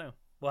year. I don't know.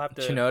 We'll have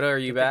to. Chinoda, are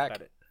you back?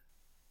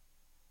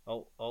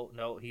 Oh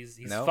no, he's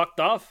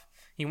fucked off.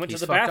 He went to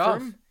the Off.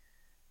 bathroom.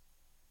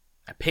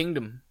 I pinged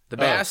him. The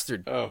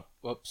bastard. Oh,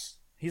 whoops.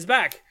 He's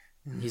back.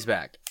 He's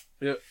back.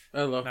 Yeah,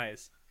 hello.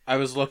 Nice. I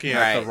was looking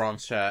at the wrong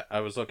chat. I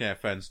was looking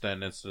at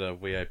Fensden instead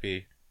of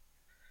VIP.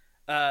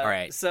 All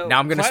right. So now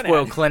I'm going to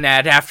spoil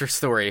Clannad after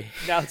story.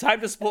 Now time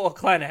to spoil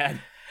Clannad.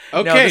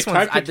 Okay,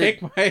 time to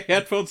take my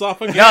headphones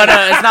off again. No,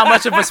 it's not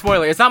much of a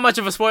spoiler. It's not much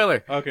of a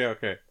spoiler.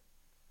 Okay.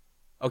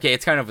 Okay,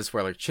 it's kind of a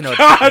spoiler. Chinoda.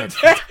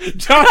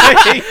 John,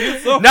 I hate you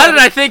so much. Now that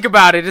I think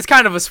about it, it's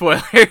kind of a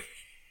spoiler.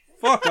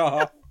 Fuck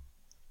off.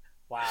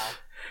 Wow.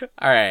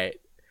 All right.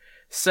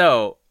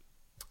 So,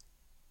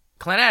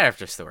 Clannad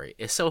After Story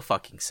is so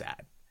fucking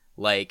sad.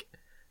 Like,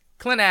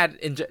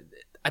 Clannad,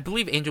 I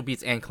believe Angel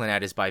Beats and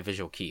Clannad is by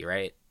Visual Kei,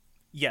 right?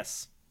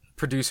 Yes.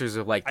 Producers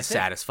of, like, the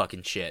saddest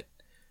fucking shit.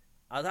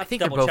 I think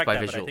they're both by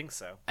Visual. I think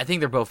so. I think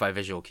they're both by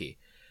Visual Kei.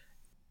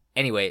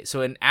 Anyway,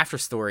 so in After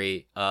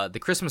Story, the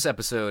Christmas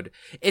episode,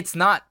 it's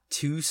not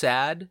too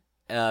sad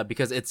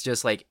because it's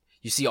just like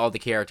you see all the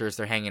characters,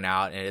 they're hanging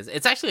out, and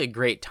it's actually a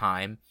great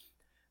time.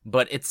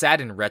 But it's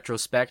sad in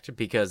retrospect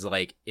because,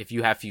 like, if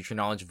you have future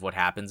knowledge of what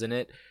happens in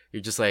it,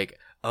 you're just like,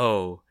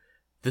 oh,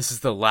 this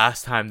is the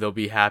last time they'll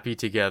be happy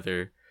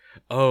together.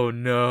 Oh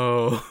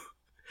no.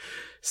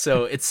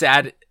 So it's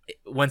sad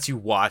once you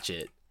watch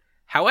it.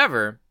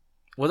 However,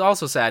 what's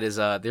also sad is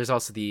there's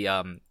also the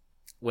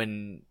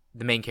when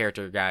the main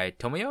character guy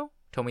Tomoyo?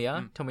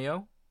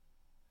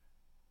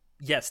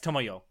 Yes,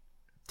 Tomoyo.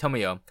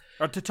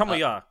 Or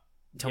Tomoya,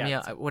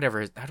 yeah,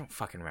 whatever. I don't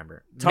fucking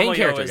remember.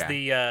 Tomoyo is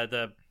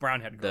the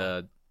brown-haired girl.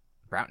 The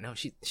brown? No,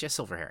 she has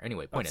silver hair.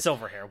 Anyway, point is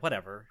silver hair.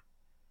 Whatever.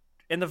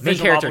 In the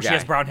visual novel, she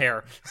has brown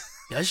hair.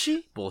 Does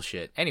she?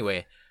 Bullshit.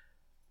 Anyway,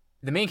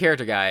 the main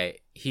character guy,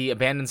 he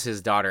abandons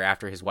his daughter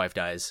after his wife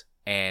dies,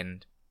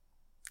 and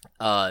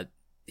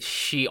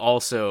she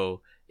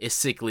also is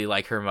sickly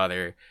like her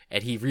mother,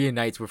 and he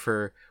reunites with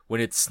her when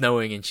it's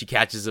snowing and she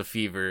catches a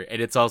fever,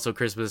 and it's also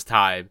Christmas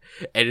time,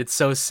 and it's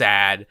so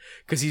sad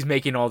because he's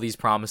making all these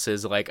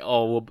promises like,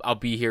 oh, well, I'll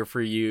be here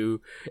for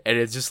you, and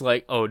it's just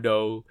like, oh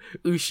no,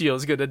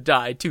 Ushio's gonna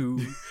die too,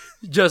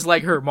 just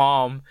like her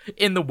mom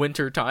in the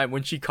winter time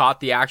when she caught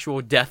the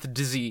actual death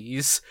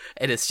disease,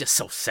 and it's just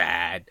so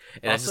sad.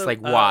 And it's just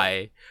like,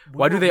 why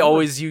do they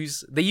always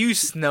use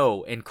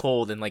snow and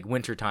cold and like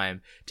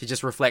wintertime to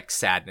just reflect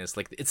sadness?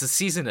 Like, it's a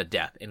season of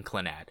death in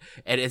Clannad,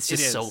 and it's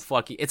just so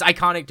fucking, it's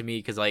iconic to me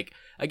because, like,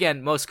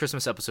 again, most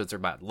Christmas episodes are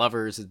about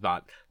lovers, it's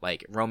about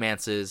like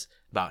romances,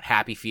 about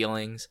happy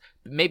feelings,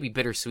 maybe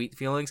bittersweet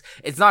feelings.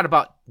 It's not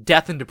about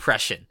death and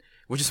depression,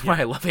 which is why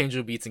I love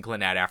Angel Beats and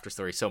Clannad After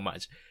Story so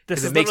much.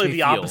 This is literally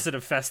the opposite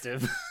of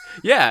festive.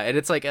 Yeah, and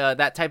it's like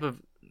that type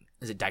of,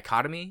 is it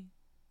dichotomy?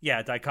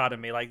 Yeah,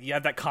 dichotomy. Like, you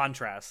have that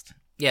contrast.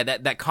 Yeah,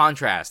 that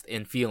contrast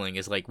in feeling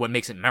is like what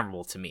makes it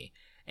memorable to me.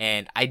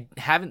 And I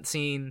haven't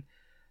seen,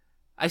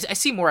 I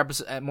see more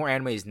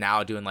animes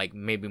now doing like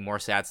maybe more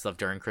sad stuff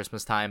during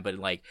Christmas time, but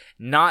like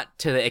not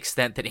to the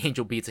extent that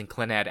Angel Beats and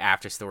Clannad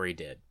After Story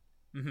did.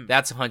 Mm-hmm.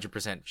 That's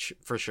 100%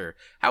 for sure.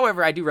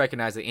 However, I do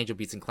recognize that Angel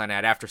Beats and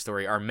Clannad After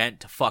Story are meant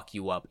to fuck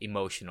you up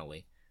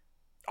emotionally.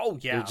 Oh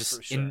yeah, they're just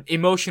for sure.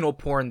 Emotional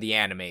porn. The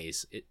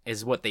animes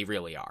is what they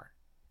really are.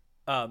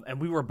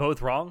 And we were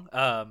both wrong.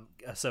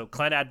 So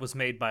Clannad was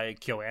made by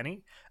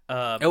KyoAni.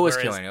 It was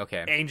KyoAni,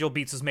 okay. Angel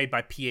Beats was made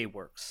by PA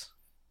Works.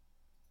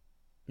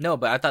 No,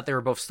 but I thought they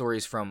were both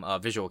stories from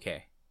Visual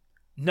Kei.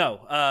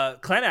 No,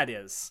 Clannad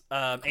is.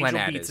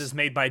 Angel Beats is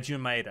made by Jun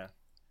Maeda.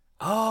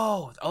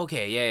 Oh,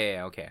 okay,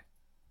 yeah, okay.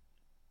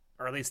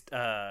 Or at least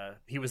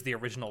he was the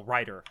original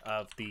writer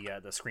of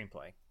the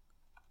screenplay.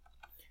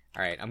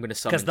 All right, I'm going to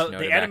summon because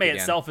the anime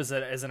itself is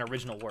an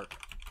original work.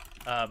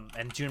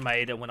 And Jun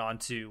Maeda went on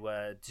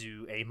to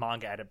do a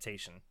manga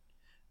adaptation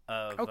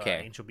of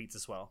Angel Beats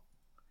as well.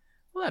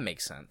 Well, that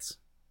makes sense.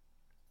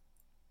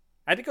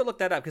 I had to go look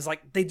that up because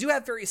like they do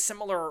have very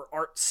similar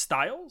art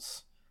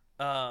styles.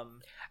 I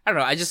don't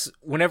know. I just,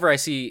 whenever I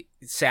see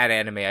sad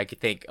anime, I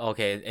could think,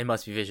 okay, it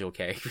must be Visual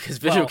Kei because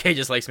Visual Kei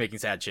just likes making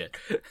sad shit.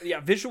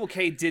 Yeah, Visual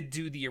Kei did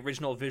do the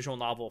original visual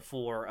novel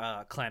for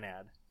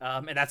Clannad,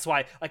 and that's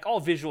why like all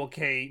Visual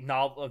Kei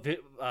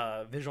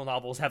visual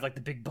novels have like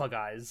the big bug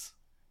eyes.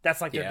 That's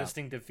like their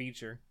distinctive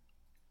feature.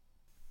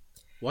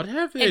 What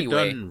have they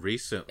done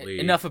recently?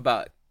 Enough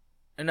about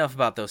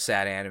those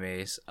sad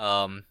animes.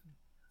 I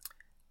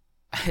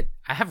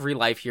have Real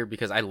Life here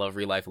because I love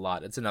Real Life a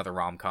lot. It's another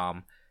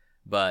rom-com,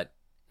 but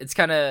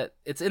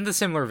it's in the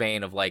similar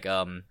vein of like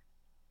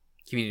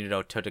Kimi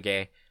no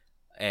Totoge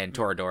and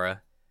Toradora.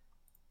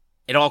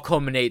 It all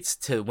culminates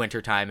to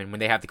wintertime, and when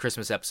they have the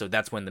Christmas episode,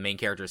 that's when the main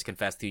characters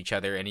confess to each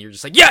other, and you're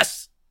just like,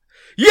 yes!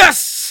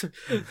 Yes!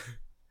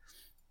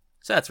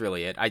 So that's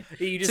really it.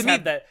 You just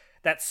have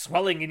that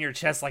swelling in your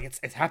chest like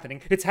it's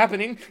happening. It's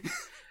happening.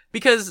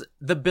 Because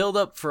the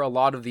build-up for a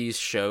lot of these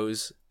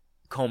shows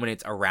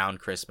culminates around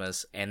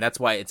Christmas, and that's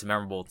why it's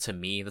memorable to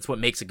me. That's what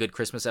makes a good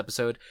Christmas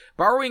episode.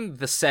 Borrowing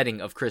the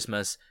setting of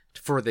Christmas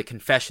for the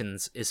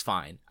confessions is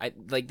fine.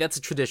 That's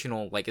a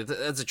traditional,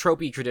 that's a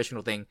tropey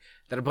traditional thing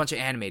that a bunch of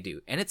anime do,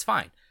 and it's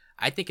fine.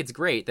 I think it's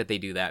great that they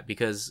do that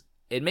because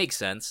it makes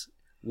sense.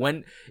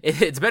 When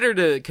it's better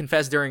to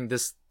confess during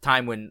this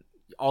time when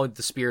all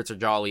the spirits are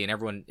jolly and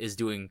everyone is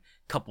doing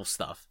couple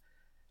stuff,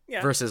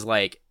 versus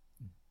like,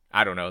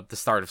 I don't know, the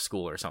start of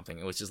school or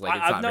something, which is like,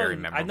 it's not very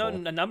memorable. I've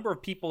known a number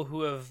of people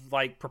who have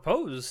like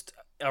proposed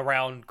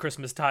around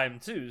Christmas time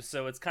too,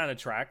 so it's kind of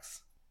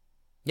tracks.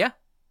 Yeah.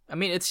 I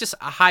mean, it's just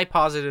a high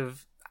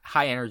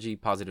energy,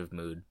 positive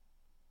mood.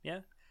 Yeah.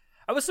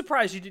 I was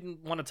surprised you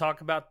didn't want to talk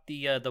about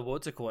the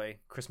Wotakoi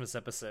Christmas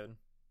episode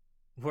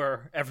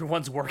where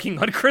everyone's working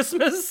on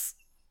Christmas.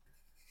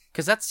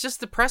 Because that's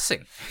just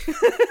depressing.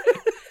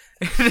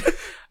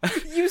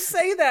 You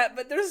say that,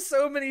 but there's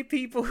so many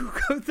people who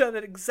go through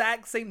that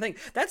exact same thing.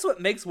 That's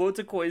what makes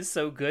Wotakoi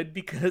so good,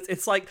 because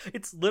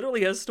it's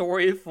literally a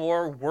story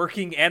for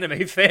working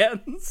anime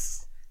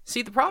fans.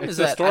 See, the problem is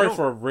that it's a story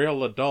for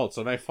real adults,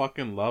 and I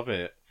fucking love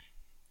it.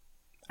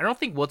 I don't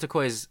think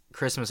Wotakoi's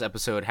Christmas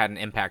episode had an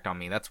impact on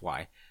me. That's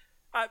why.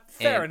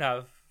 Fair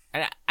enough.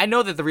 And I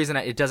know that the reason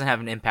it doesn't have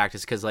an impact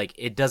is because like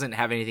it doesn't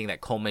have anything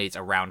that culminates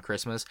around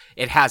Christmas.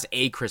 It has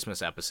a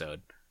Christmas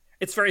episode.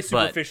 It's very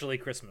superficially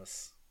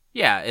Christmas.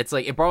 Yeah, it's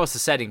like it borrows the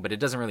setting, but it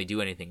doesn't really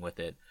do anything with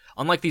it.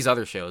 Unlike these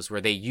other shows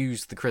where they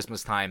use the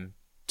Christmas time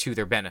to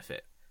their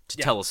benefit to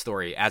tell a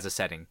story as a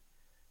setting.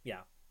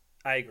 Yeah,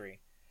 I agree.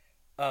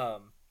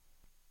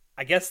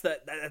 I guess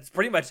that's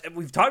pretty much,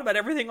 we've talked about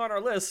everything on our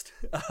list.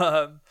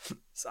 So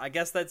I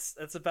guess that's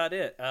about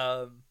it.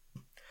 I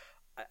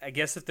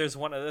guess if there's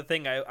one other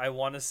thing I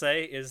want to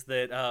say is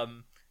that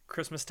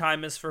Christmas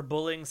time is for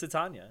bullying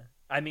Satanya.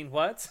 I mean,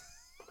 what?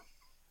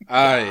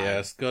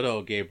 Yes, good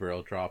old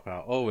Gabriel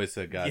Dropout. Always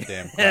a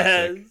goddamn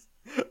classic.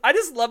 I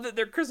just love that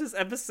their Christmas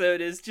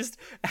episode is just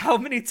how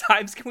many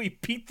times can we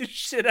beat the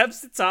shit out of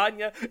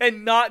Satanya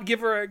and not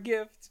give her a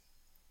gift?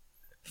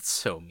 It's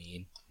so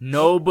mean.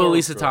 No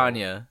bully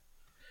Satanya.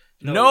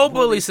 No,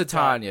 bully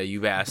Satania,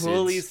 you bastards.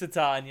 Bully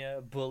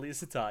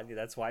Satania.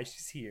 That's why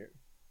she's here.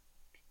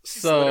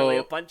 She's literally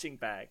a punching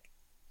bag.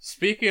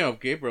 Speaking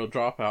of Gabriel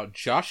Dropout,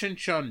 Josh and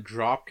Chun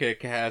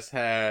Dropkick has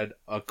had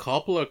a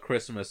couple of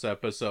Christmas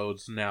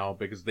episodes now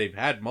because they've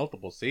had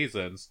multiple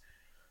seasons.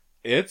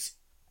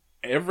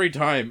 Every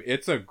time,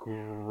 it's a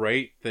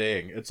great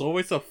thing. It's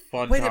always a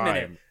fun time. Wait a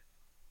minute.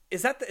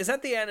 Is that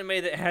the anime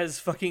that has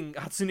fucking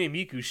Hatsune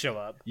Miku show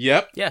up?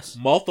 Yep. Yes.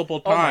 Multiple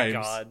times. Oh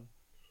my god.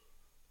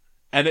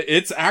 And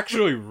it's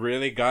actually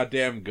really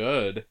goddamn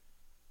good.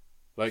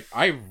 Like,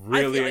 I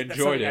really I feel like that's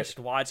enjoyed something it. I should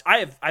watch.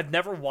 I've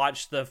never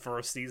watched the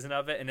first season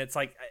of it, and it's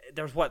like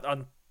there's what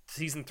on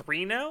season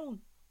 3 now.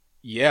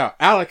 Yeah,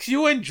 Alex,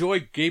 you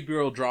enjoy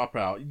Gabriel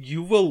Dropout.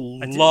 You will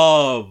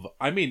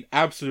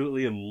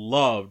absolutely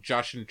love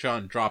Josh and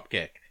Chun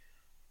Dropkick.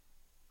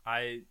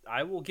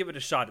 I will give it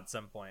a shot at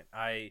some point.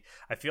 I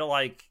feel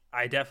like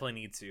I definitely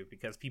need to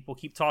because people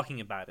keep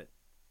talking about it.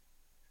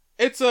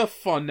 It's a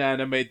fun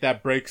anime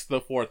that breaks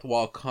the fourth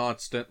wall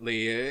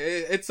constantly.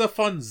 It's a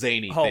fun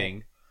zany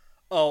thing.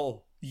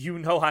 Oh, you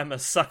know I'm a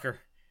sucker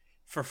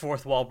for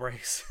fourth wall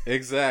breaks.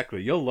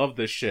 Exactly. You'll love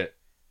this shit.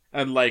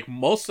 And, like,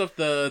 most of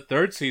the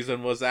third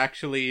season was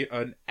actually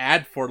an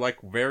ad for, like,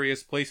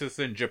 various places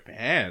in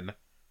Japan.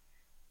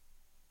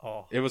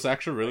 Oh. It was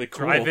actually really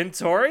cool. Drive-In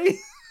Tori?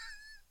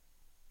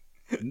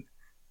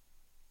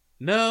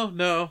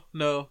 No.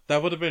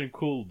 That would have been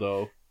cool,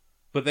 though.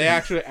 But they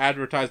actually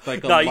advertised,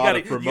 like, a lot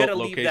of remote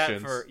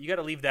locations. You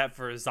gotta leave that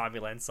for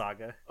Zombieland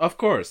Saga. Of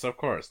course.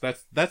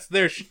 That's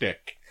their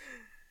shtick.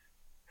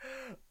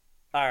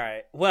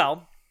 Alright,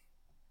 well,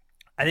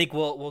 I think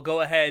we'll go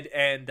ahead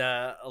and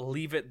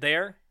leave it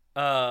there.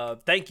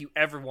 Thank you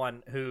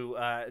everyone who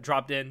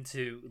dropped in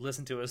to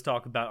listen to us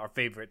talk about our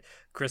favorite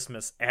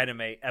Christmas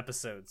anime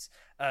episodes.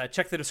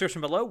 Check the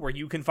description below where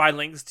you can find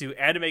links to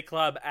Anime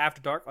Club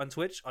After Dark on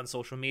Twitch, on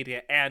social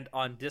media, and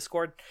on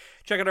Discord.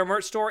 Check out our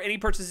merch store. Any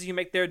purchases you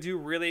make there do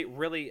really,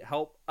 really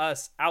help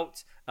us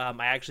out.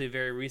 I actually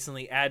very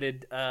recently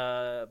added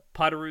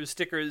Potteroo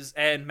stickers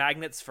and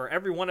magnets for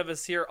every one of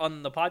us here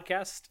on the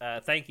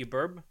podcast. Thank you,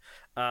 Burb,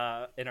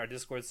 in our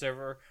Discord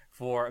server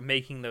for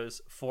making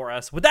those for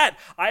us. With that,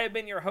 I have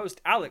been your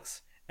host,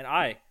 Alex, and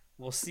I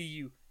will see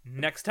you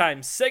next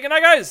time. Say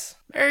goodnight, guys!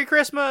 Merry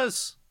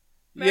Christmas!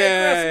 Merry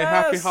Yay! Christmas!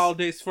 Happy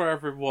holidays for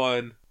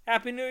everyone.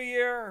 Happy New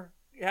Year!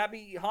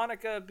 Happy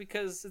Hanukkah,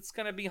 because it's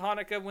gonna be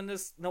Hanukkah when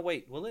this... No,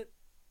 wait, will it?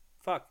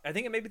 Fuck. I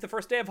think it may be the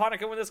first day of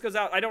Hanukkah when this goes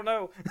out. I don't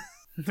know.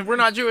 We're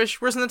not Jewish.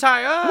 Where's the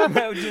tie? Ah!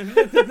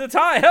 The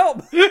tie,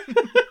 help!